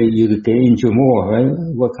that way, you get injured more, right?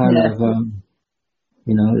 What kind of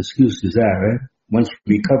excuse is that, right? Once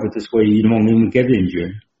you recover this way, you don't even get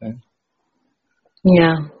injured, right?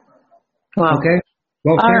 Yeah. Wow. Okay.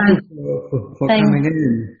 Well, thank you for coming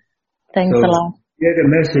in. Thanks a lot. Get a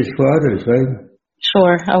message for others, right?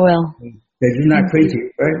 Sure, I will. That you're not crazy,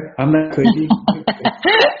 right? I'm not crazy.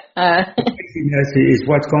 Craziness is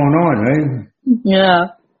what's going on, right?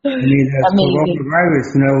 Yeah. I mean, that's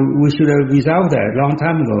coronavirus, we should have resolved that a long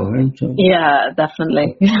time ago, right? So, yeah,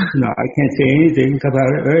 definitely. I can't say anything about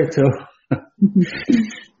it, right? So,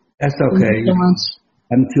 that's okay. Thank you so much.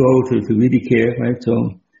 I'm too old to really care, right?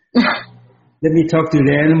 So, let me talk to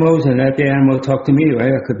the animals and let the animals talk to me,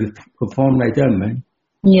 right? I could perform like them, right?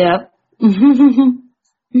 Yeah.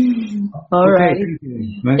 All right. Thank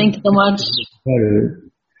you, right? Thank you so much.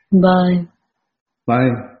 Bye.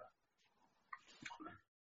 Bye.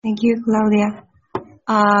 Thank you, Claudia.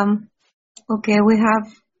 Okay, we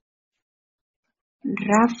have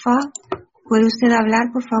Rafa, ¿puede usted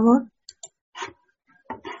hablar, por favor?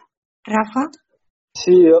 Rafa.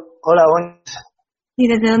 Sí, hola, buenas. ¿Y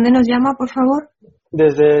desde dónde nos llama, por favor?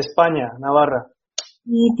 Desde España, Navarra.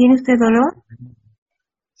 ¿Y tiene usted dolor?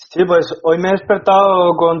 Sí, pues hoy me he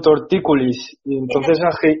despertado con tortícolis y entonces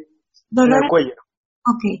en ¿Dolor? el cuello.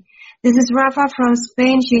 Okay. This is Rafa from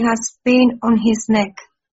Spain. She has pain on his neck.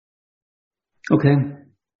 Okay.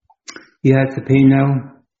 He has the pain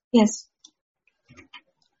now? Yes.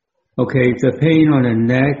 Okay, the pain on the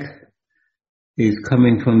neck is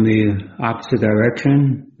coming from the opposite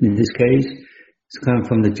direction. In this case, it's coming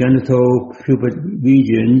from the genital pubis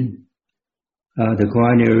region, the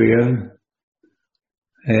groin area,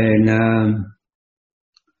 and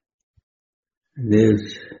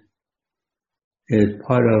there's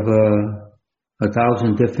part of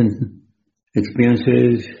 1,000 different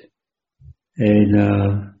experiences and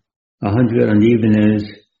 100 unevenness,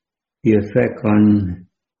 the effect on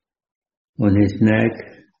his neck,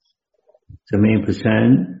 the main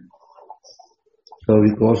percent. So we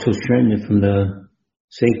can also strengthen it from the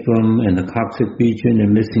sacrum and the coccyx region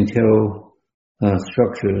and missing tail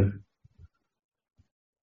structure.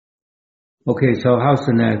 Okay, so how's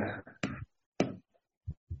the neck?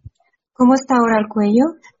 ¿Cómo está ahora el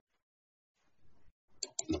cuello?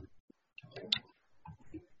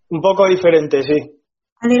 Un poco diferente, sí.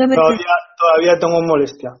 A little bit Todavía tengo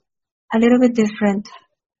molestia. a little bit different.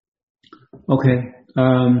 Okay.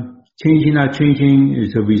 Changing, not changing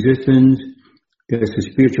is a resistance. There's a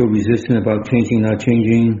spiritual resistance about changing, not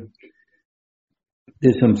changing.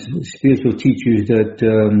 There's some spiritual teachers that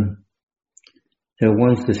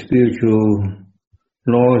once the spiritual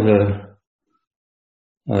laws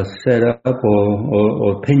are set up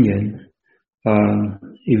or opinion,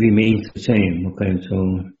 it remains the same. Okay,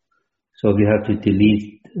 so we have to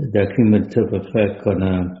delete the cumulative effect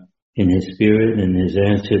in his spirit and his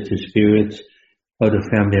ancestor spirits, other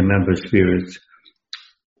family member spirits.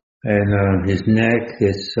 And his neck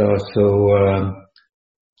is also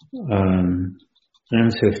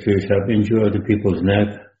ancestors have injured other people's neck.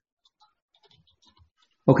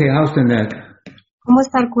 Okay, how's the neck? ¿Cómo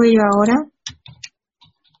está el cuello ahora?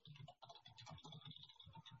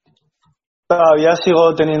 Todavía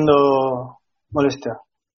sigo teniendo molestia.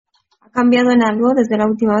 ¿Ha cambiado en algo desde la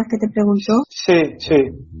última vez que te preguntó? Sí.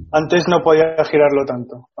 Antes no podía girarlo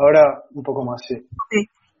tanto. Ahora un poco más, sí. Okay.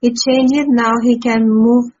 He changed it. Now he can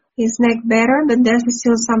move his neck better, but there's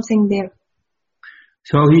still something there.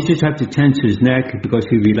 So he just has to tense his neck because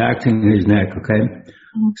he's relaxing his neck, okay?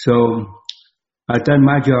 Mm-hmm. So I've done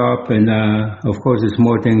my job, and of course there's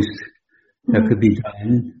more things that could be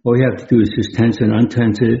done. All you have to do is just tense and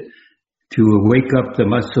untense it to wake up the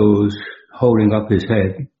muscles holding up his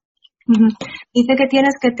head. Dice que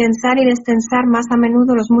tienes que tensar y destensar más a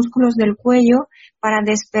menudo los músculos del cuello para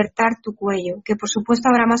despertar tu cuello, que por supuesto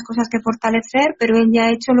habrá más cosas que fortalecer, pero él ya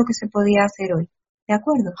ha hecho lo que se podía hacer hoy. ¿De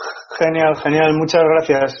acuerdo? Genial, muchas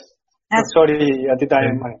gracias. Sorry, a ti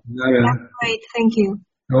también. That's great, thank you.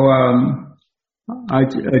 So I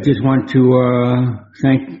just want to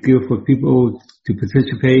thank you for people to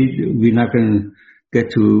participate. We're not going to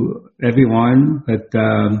get to everyone, but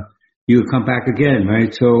you come back again,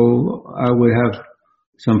 right? So I would have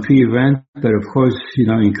some free events, but of course,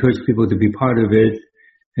 encourage people to be part of it.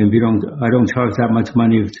 And I don't charge that much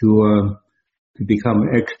money to become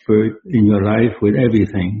expert in your life with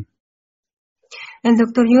everything. El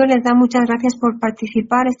Dr. Yuen les da muchas gracias por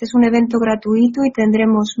participar. Este es un evento gratuito y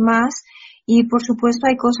tendremos más. Y por supuesto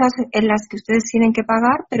hay cosas en las que ustedes tienen que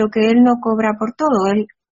pagar, pero que él no cobra por todo. Él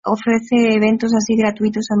ofrece eventos así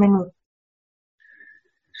gratuitos a menudo.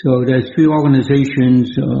 So there's 3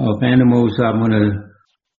 organizations of animals I want to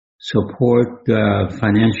support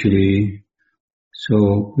financially.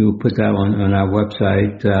 So we'll put that on our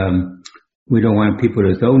website. We don't want people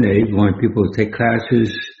to donate. We want people to take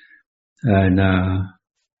classes and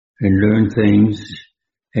learn things,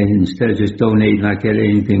 and instead just donate and not get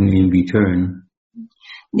anything in return.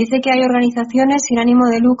 Dice que hay organizaciones sin ánimo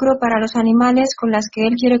de lucro para los animales con las que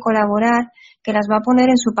él quiere colaborar, que las va a poner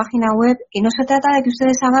en su página web, y no se trata de que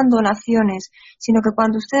ustedes hagan donaciones, sino que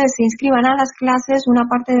cuando ustedes se inscriban a las clases, una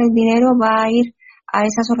parte del dinero va a ir a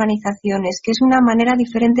esas organizaciones, que es una manera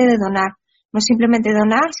diferente de donar. No es simplemente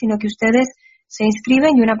donar, sino que ustedes se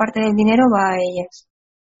inscriben y una parte del dinero va a ellas.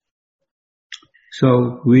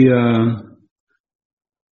 So we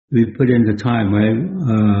put in the time, right?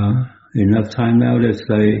 Enough time now. Let's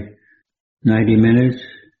say 90 minutes.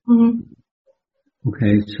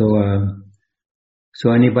 Okay.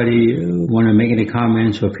 So anybody want to make any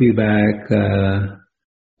comments or feedback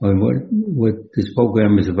on what this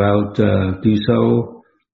program is about? Do so.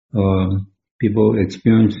 people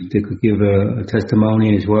experience, they could give a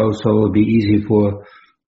testimony as well, so it would be easy for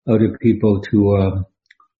other people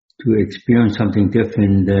to experience something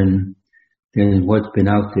different than what's been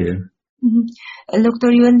out there. El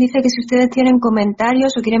doctor Yuen dice que si ustedes tienen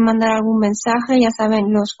comentarios o quieren mandar algún mensaje, ya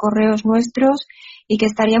saben los correos nuestros, y que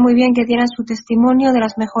estaría muy bien que dieran su testimonio de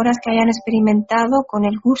las mejoras que hayan experimentado con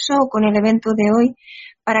el curso o con el evento de hoy,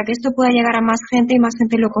 para que esto pueda llegar a más gente y más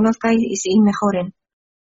gente lo conozca y mejoren.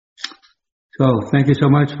 So, thank you so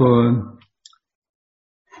much for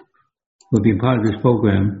being part of this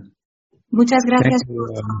program. Muchas gracias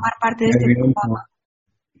por formar parte de este programa.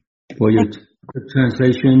 For your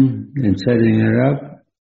translation and setting it up.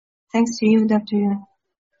 Thanks to you, Dr. Yuen.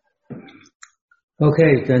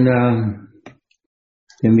 Okay, then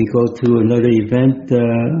we go to another event,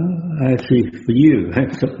 actually for you.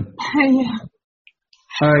 Yeah.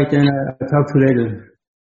 All right, then I'll talk to you later.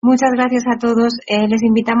 Muchas gracias a todos. Les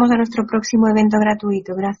invitamos a nuestro próximo evento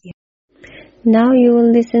gratuito. Gracias. Now you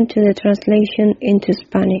will listen to the translation into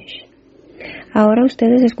Spanish. Ahora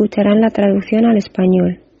ustedes escucharán la traducción al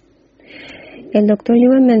español. El Dr.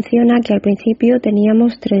 Yuen menciona que al principio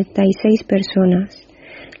teníamos 36 personas.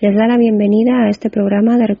 Les da la bienvenida a este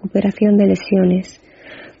programa de recuperación de lesiones.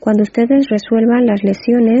 Cuando ustedes resuelvan las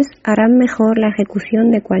lesiones, harán mejor la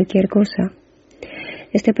ejecución de cualquier cosa.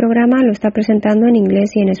 Este programa lo está presentando en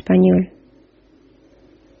inglés y en español.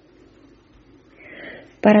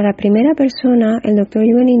 Para la primera persona, el Dr.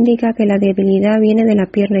 Yuen indica que la debilidad viene de la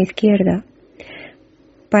pierna izquierda,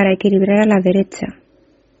 para equilibrar a la derecha.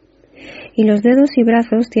 Y los dedos y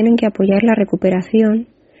brazos tienen que apoyar la recuperación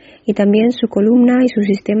y también su columna y su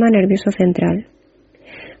sistema nervioso central.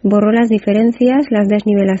 Borró las diferencias, las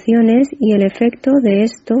desnivelaciones y el efecto de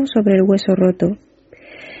esto sobre el hueso roto.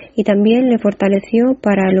 Y también le fortaleció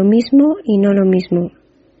para lo mismo y no lo mismo.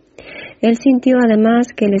 Él sintió además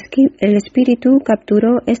que el espíritu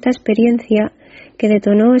capturó esta experiencia que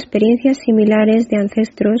detonó experiencias similares de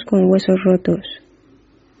ancestros con huesos rotos.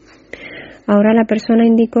 Ahora la persona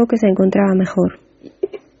indicó que se encontraba mejor.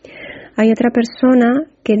 Hay otra persona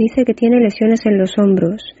que dice que tiene lesiones en los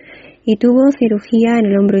hombros y tuvo cirugía en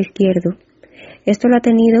el hombro izquierdo. Esto lo ha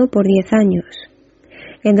tenido por 10 años.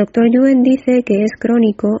 El doctor Yuen dice que es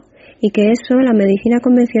crónico y que eso la medicina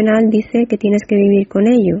convencional dice que tienes que vivir con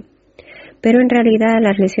ello. Pero en realidad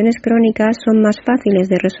las lesiones crónicas son más fáciles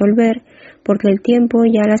de resolver porque el tiempo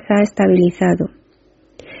ya las ha estabilizado.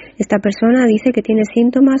 Esta persona dice que tiene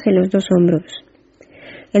síntomas en los dos hombros.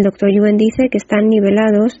 El doctor Yuen dice que están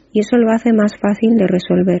nivelados y eso lo hace más fácil de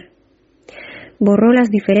resolver. Borró las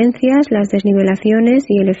diferencias, las desnivelaciones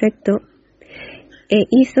y el efecto e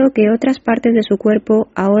hizo que otras partes de su cuerpo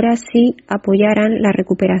ahora sí apoyaran la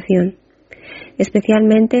recuperación,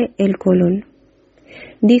 especialmente el colon.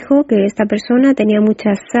 Dijo que esta persona tenía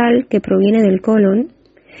mucha sal que proviene del colon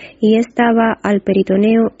y estaba al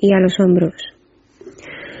peritoneo y a los hombros.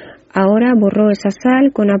 Ahora borró esa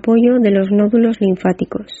sal con apoyo de los nódulos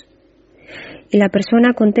linfáticos. Y la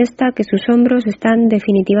persona contesta que sus hombros están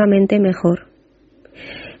definitivamente mejor.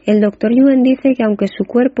 El doctor Yuen dice que aunque su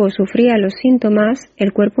cuerpo sufría los síntomas,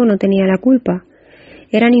 el cuerpo no tenía la culpa.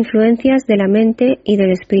 Eran influencias de la mente y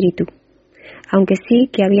del espíritu. Aunque sí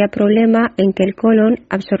que había problema en que el colon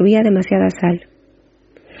absorbía demasiada sal.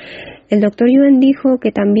 El doctor Yuen dijo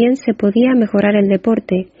que también se podía mejorar el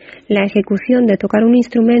deporte, la ejecución de tocar un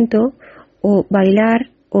instrumento o bailar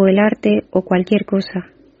o el arte o cualquier cosa.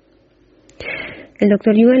 El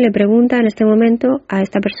doctor Yuen le pregunta en este momento a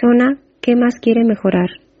esta persona qué más quiere mejorar.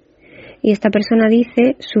 Y esta persona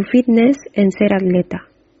dice su fitness en ser atleta.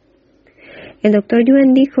 El doctor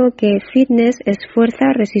Yuen dijo que fitness es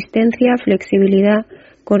fuerza, resistencia, flexibilidad,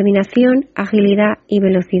 coordinación, agilidad y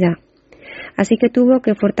velocidad. Así que tuvo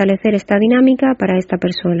que fortalecer esta dinámica para esta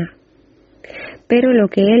persona. Pero lo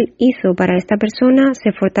que él hizo para esta persona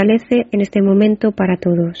se fortalece en este momento para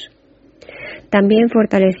todos. También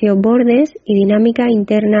fortaleció bordes y dinámica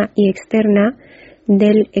interna y externa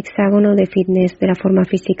del hexágono de fitness de la forma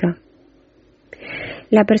física.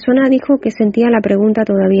 La persona dijo que sentía la pregunta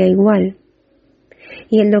todavía igual.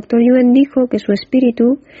 Y el doctor Yuen dijo que su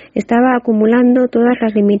espíritu estaba acumulando todas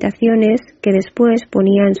las limitaciones que después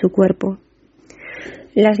ponía en su cuerpo.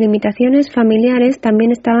 Las limitaciones familiares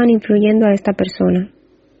también estaban influyendo a esta persona.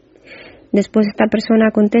 Después esta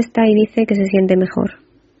persona contesta y dice que se siente mejor.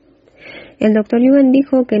 El doctor Yuen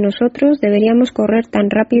dijo que nosotros deberíamos correr tan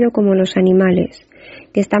rápido como los animales,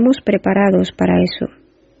 que estamos preparados para eso.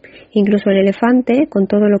 Incluso el elefante, con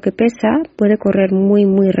todo lo que pesa, puede correr muy,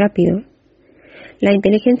 muy rápido. La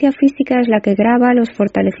inteligencia física es la que graba los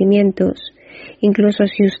fortalecimientos, incluso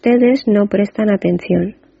si ustedes no prestan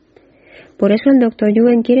atención. Por eso el Dr.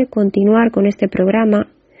 Yuen quiere continuar con este programa,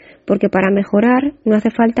 porque para mejorar no hace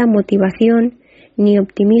falta motivación, ni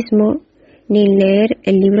optimismo, ni leer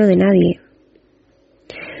el libro de nadie.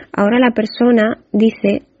 Ahora la persona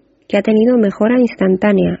dice que ha tenido mejora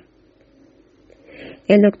instantánea.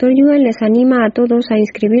 El Dr. Yuen les anima a todos a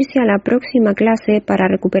inscribirse a la próxima clase para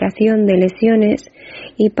recuperación de lesiones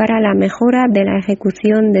y para la mejora de la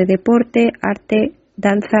ejecución de deporte, arte,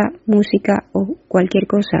 danza, música o cualquier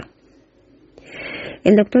cosa.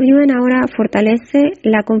 El Dr. Yuen ahora fortalece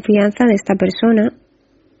la confianza de esta persona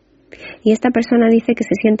y esta persona dice que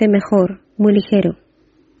se siente mejor, muy ligero.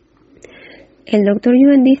 El Dr.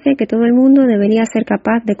 Yuen dice que todo el mundo debería ser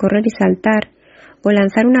capaz de correr y saltar o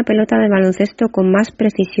lanzar una pelota de baloncesto con más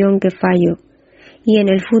precisión que fallo, y en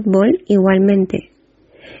el fútbol igualmente.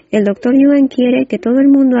 El Dr. Yuen quiere que todo el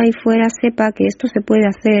mundo ahí fuera sepa que esto se puede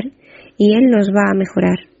hacer y él los va a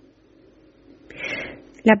mejorar.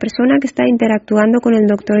 La persona que está interactuando con el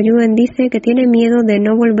Dr. Yuen dice que tiene miedo de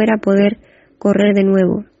no volver a poder correr de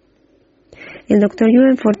nuevo. El Dr.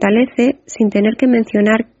 Yuen fortalece sin tener que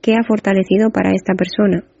mencionar qué ha fortalecido para esta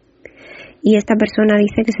persona. Y esta persona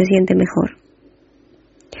dice que se siente mejor.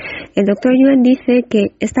 El Dr. Yuen dice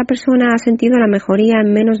que esta persona ha sentido la mejoría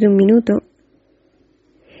en menos de un minuto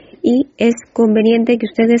y es conveniente que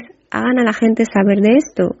ustedes hagan a la gente saber de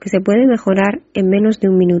esto, que se puede mejorar en menos de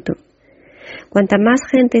un minuto. Cuanta más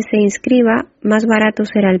gente se inscriba, más barato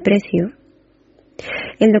será el precio.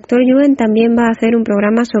 El Dr. Yuen también va a hacer un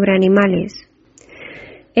programa sobre animales.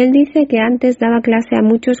 Él dice que antes daba clase a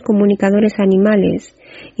muchos comunicadores animales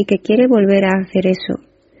y que quiere volver a hacer eso,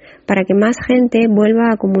 para que más gente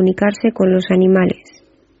vuelva a comunicarse con los animales.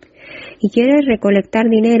 Y quiere recolectar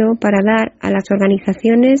dinero para dar a las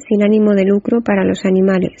organizaciones sin ánimo de lucro para los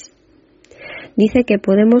animales. Dice que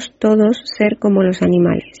podemos todos ser como los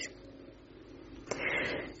animales.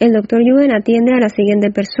 El Dr. Yuen atiende a la siguiente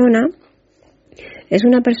persona. Es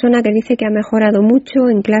una persona que dice que ha mejorado mucho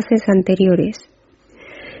en clases anteriores,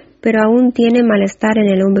 pero aún tiene malestar en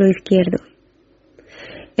el hombro izquierdo.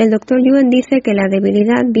 El Dr. Yuen dice que la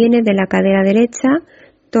debilidad viene de la cadera derecha,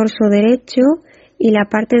 torso derecho y la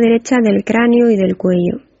parte derecha del cráneo y del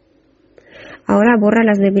cuello. Ahora borra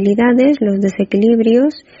las debilidades, los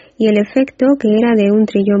desequilibrios y el efecto que era de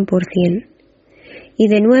 1.000.000.000%. Y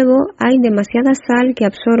de nuevo hay demasiada sal que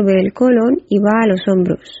absorbe el colon y va a los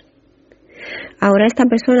hombros. Ahora esta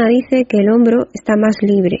persona dice que el hombro está más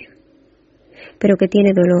libre, pero que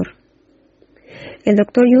tiene dolor. El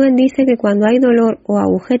Dr. Yuen dice que cuando hay dolor o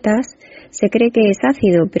agujetas se cree que es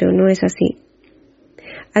ácido, pero no es así.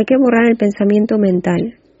 Hay que borrar el pensamiento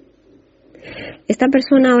mental. Esta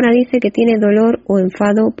persona ahora dice que tiene dolor o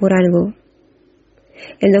enfado por algo.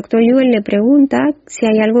 El Dr. Yuen le pregunta si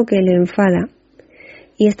hay algo que le enfada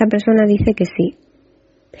y esta persona dice que sí.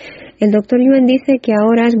 El Dr. Yuen dice que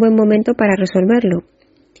ahora es buen momento para resolverlo.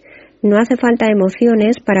 No hace falta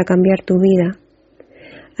emociones para cambiar tu vida.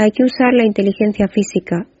 Hay que usar la inteligencia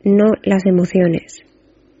física, no las emociones.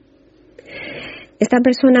 Esta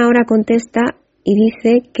persona ahora contesta y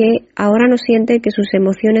dice que ahora no siente que sus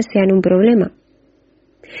emociones sean un problema.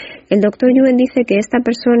 El Dr. Yuen dice que esta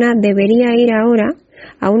persona debería ir ahora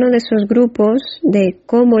a uno de esos grupos de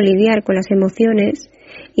cómo lidiar con las emociones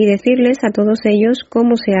y decirles a todos ellos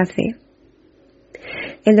cómo se hace.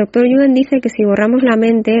 El Dr. Yuen dice que si borramos la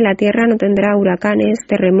mente, la Tierra no tendrá huracanes,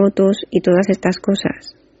 terremotos y todas estas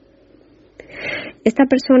cosas. Esta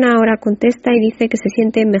persona ahora contesta y dice que se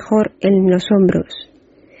siente mejor en los hombros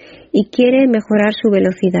y quiere mejorar su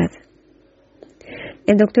velocidad.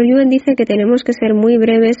 El Dr. Yuen dice que tenemos que ser muy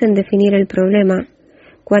breves en definir el problema,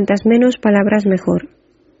 cuantas menos palabras mejor.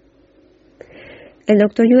 El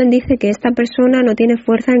Dr. Yuen dice que esta persona no tiene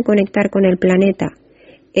fuerza en conectar con el planeta.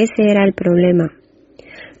 Ese era el problema.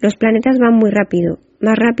 Los planetas van muy rápido,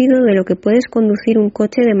 más rápido de lo que puedes conducir un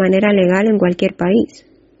coche de manera legal en cualquier país.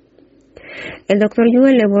 El Dr.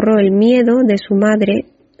 Yuen le borró el miedo de su madre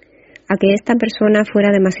a que esta persona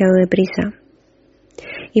fuera demasiado deprisa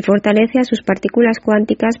y fortalece a sus partículas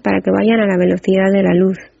cuánticas para que vayan a la velocidad de la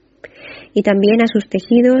luz y también a sus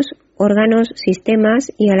tejidos, órganos,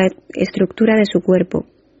 sistemas y a la estructura de su cuerpo.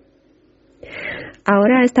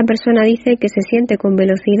 Ahora esta persona dice que se siente con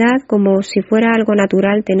velocidad como si fuera algo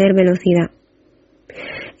natural tener velocidad.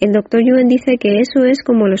 El Dr. Yuen dice que eso es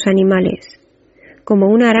como los animales. Como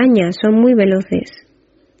una araña, son muy veloces.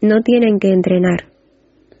 No tienen que entrenar.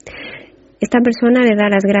 Esta persona le da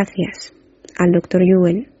las gracias al Dr.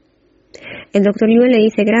 Yuen. El Dr. Yuen le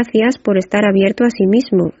dice gracias por estar abierto a sí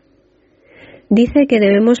mismo. Dice que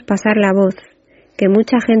debemos pasar la voz, que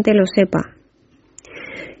mucha gente lo sepa.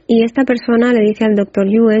 Y esta persona le dice al Dr.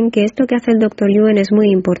 Yuen que esto que hace el Dr. Yuen es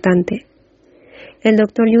muy importante. El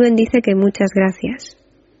Dr. Yuen dice que muchas gracias.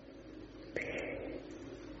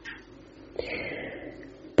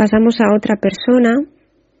 Pasamos a otra persona.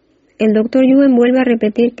 El Dr. Yuen vuelve a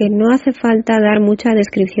repetir que no hace falta dar mucha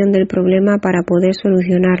descripción del problema para poder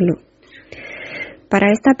solucionarlo.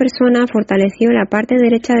 Para esta persona fortaleció la parte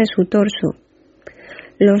derecha de su torso.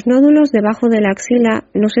 Los nódulos debajo de la axila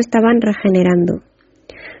no se estaban regenerando.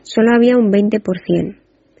 Solo había un 20%.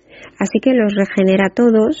 Así que los regenera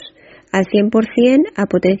todos al 100% a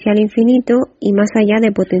potencial infinito y más allá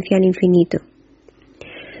de potencial infinito.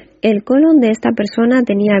 El colon de esta persona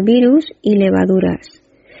tenía virus y levaduras,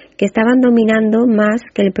 que estaban dominando más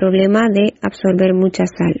que el problema de absorber mucha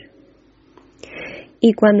sal.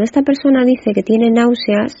 Y cuando esta persona dice que tiene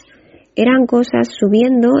náuseas, eran cosas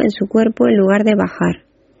subiendo en su cuerpo en lugar de bajar.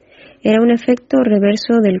 Era un efecto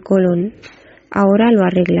reverso del colon. Ahora lo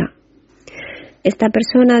arregla. Esta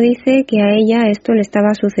persona dice que a ella esto le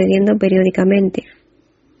estaba sucediendo periódicamente.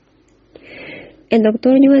 El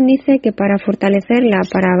Dr. Yuen dice que para fortalecerla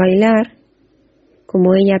para bailar,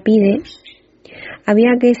 como ella pide,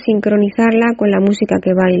 había que sincronizarla con la música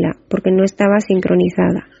que baila, porque no estaba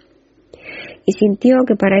sincronizada. Y sintió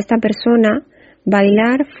que para esta persona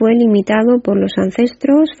bailar fue limitado por los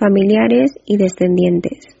ancestros, familiares y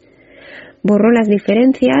descendientes. Borró las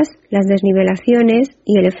diferencias, las desnivelaciones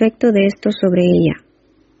y el efecto de esto sobre ella.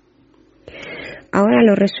 Ahora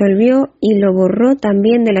lo resolvió y lo borró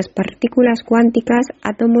también de las partículas cuánticas,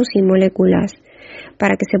 átomos y moléculas,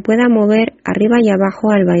 para que se pueda mover arriba y abajo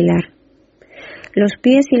al bailar. Los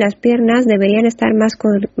pies y las piernas deberían estar más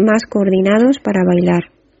coordinados para bailar.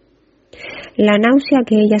 La náusea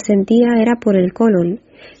que ella sentía era por el colon,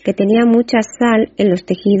 que tenía mucha sal en los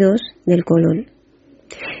tejidos del colon.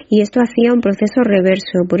 Y esto hacía un proceso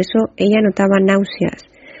reverso, por eso ella notaba náuseas,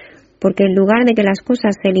 porque en lugar de que las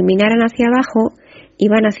cosas se eliminaran hacia abajo,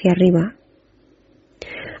 iban hacia arriba.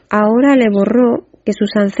 Ahora le borró que sus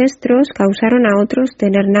ancestros causaron a otros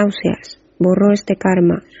tener náuseas, borró este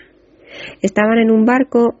karma. Estaban en un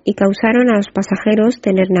barco y causaron a los pasajeros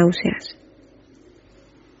tener náuseas.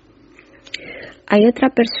 Hay otra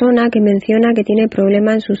persona que menciona que tiene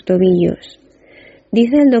problema en sus tobillos.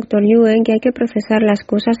 Dice el Dr. Yuen que hay que procesar las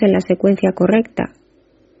cosas en la secuencia correcta.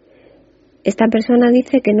 Esta persona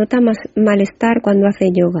dice que nota malestar cuando hace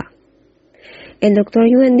yoga. El Dr.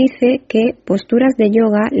 Yuen dice que posturas de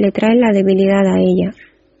yoga le traen la debilidad a ella.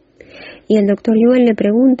 Y el Dr. Yuen le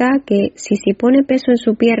pregunta que si pone peso en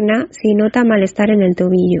su pierna, si nota malestar en el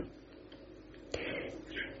tobillo.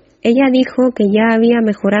 Ella dijo que ya había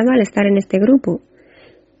mejorado al estar en este grupo.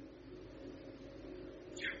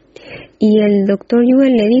 Y el Dr.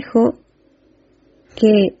 Yuen le dijo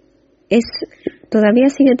que todavía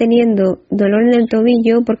sigue teniendo dolor en el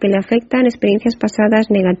tobillo porque le afectan experiencias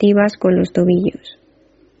pasadas negativas con los tobillos.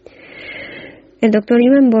 El Dr.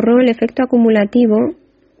 Yuen borró el efecto acumulativo,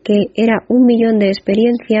 que era 1 millón de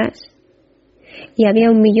experiencias, y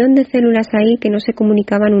había 1 millón de células ahí que no se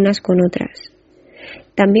comunicaban unas con otras.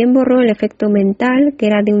 También borró el efecto mental, que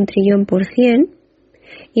era de 1 trillón %,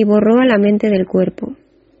 y borró a la mente del cuerpo,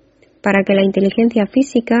 para que la inteligencia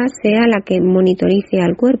física sea la que monitorice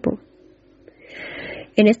al cuerpo.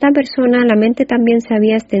 En esta persona la mente también se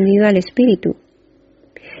había extendido al espíritu,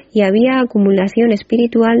 y había acumulación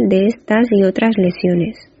espiritual de estas y otras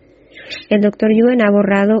lesiones. El Dr. Yuen ha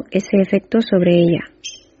borrado ese efecto sobre ella.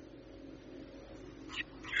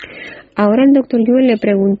 Ahora el Dr. Yuen le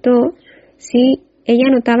preguntó si ella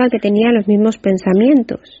notaba que tenía los mismos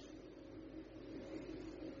pensamientos.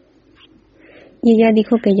 Y ella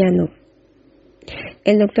dijo que ya no.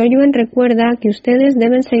 El Dr. Yuen recuerda que ustedes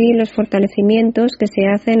deben seguir los fortalecimientos que se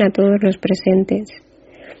hacen a todos los presentes.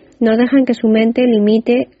 No dejan que su mente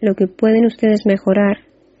limite lo que pueden ustedes mejorar,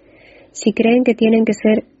 si creen que tienen que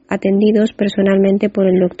ser atendidos personalmente por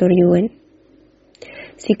el Dr. Yuen.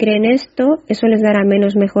 Si creen esto, eso les dará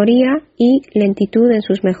menos mejoría y lentitud en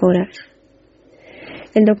sus mejoras.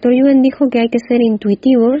 El Dr. Yuen dijo que hay que ser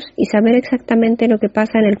intuitivos y saber exactamente lo que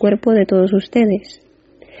pasa en el cuerpo de todos ustedes.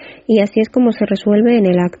 Y así es como se resuelve en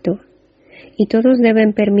el acto. Y todos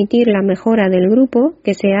deben permitir la mejora del grupo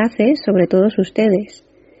que se hace sobre todos ustedes.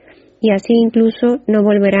 Y así incluso no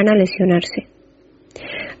volverán a lesionarse.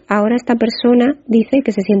 Ahora esta persona dice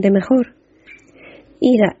que se siente mejor.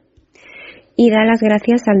 Y da las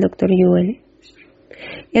gracias al Dr. Yuen.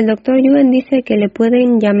 El Dr. Yuen dice que le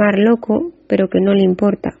pueden llamar loco, pero que no le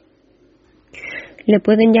importa. Le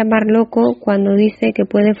pueden llamar loco cuando dice que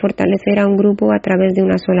puede fortalecer a un grupo a través de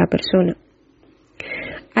una sola persona.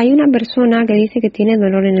 Hay una persona que dice que tiene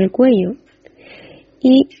dolor en el cuello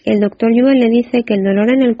y el doctor Yuen le dice que el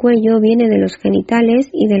dolor en el cuello viene de los genitales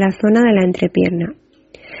y de la zona de la entrepierna.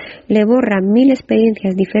 Le borra 1000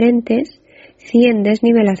 experiencias diferentes, 100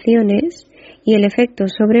 desnivelaciones y el efecto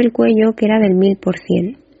sobre el cuello que era del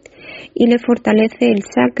 1000%, y le fortalece el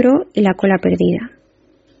sacro y la cola perdida.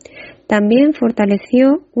 También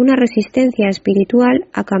fortaleció una resistencia espiritual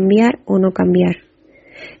a cambiar o no cambiar.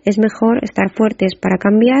 Es mejor estar fuertes para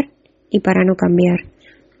cambiar y para no cambiar.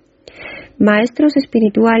 Maestros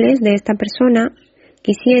espirituales de esta persona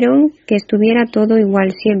quisieron que estuviera todo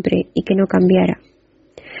igual siempre y que no cambiara.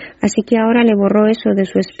 Así que ahora le borró eso de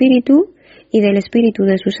su espíritu y del espíritu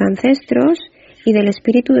de sus ancestros y del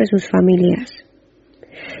espíritu de sus familias.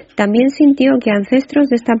 También sintió que ancestros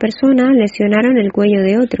de esta persona lesionaron el cuello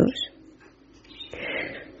de otros.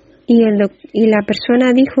 Y la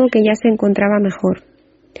persona dijo que ya se encontraba mejor.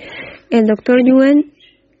 El doctor Yuen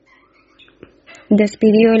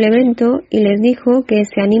despidió el evento y les dijo que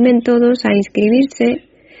se animen todos a inscribirse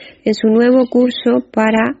en su nuevo curso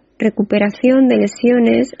para recuperación de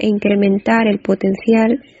lesiones e incrementar el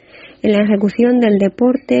potencial en la ejecución del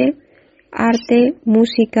deporte, arte,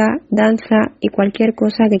 música, danza y cualquier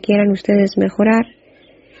cosa que quieran ustedes mejorar,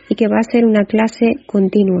 y que va a ser una clase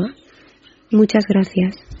continua. Muchas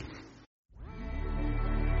gracias.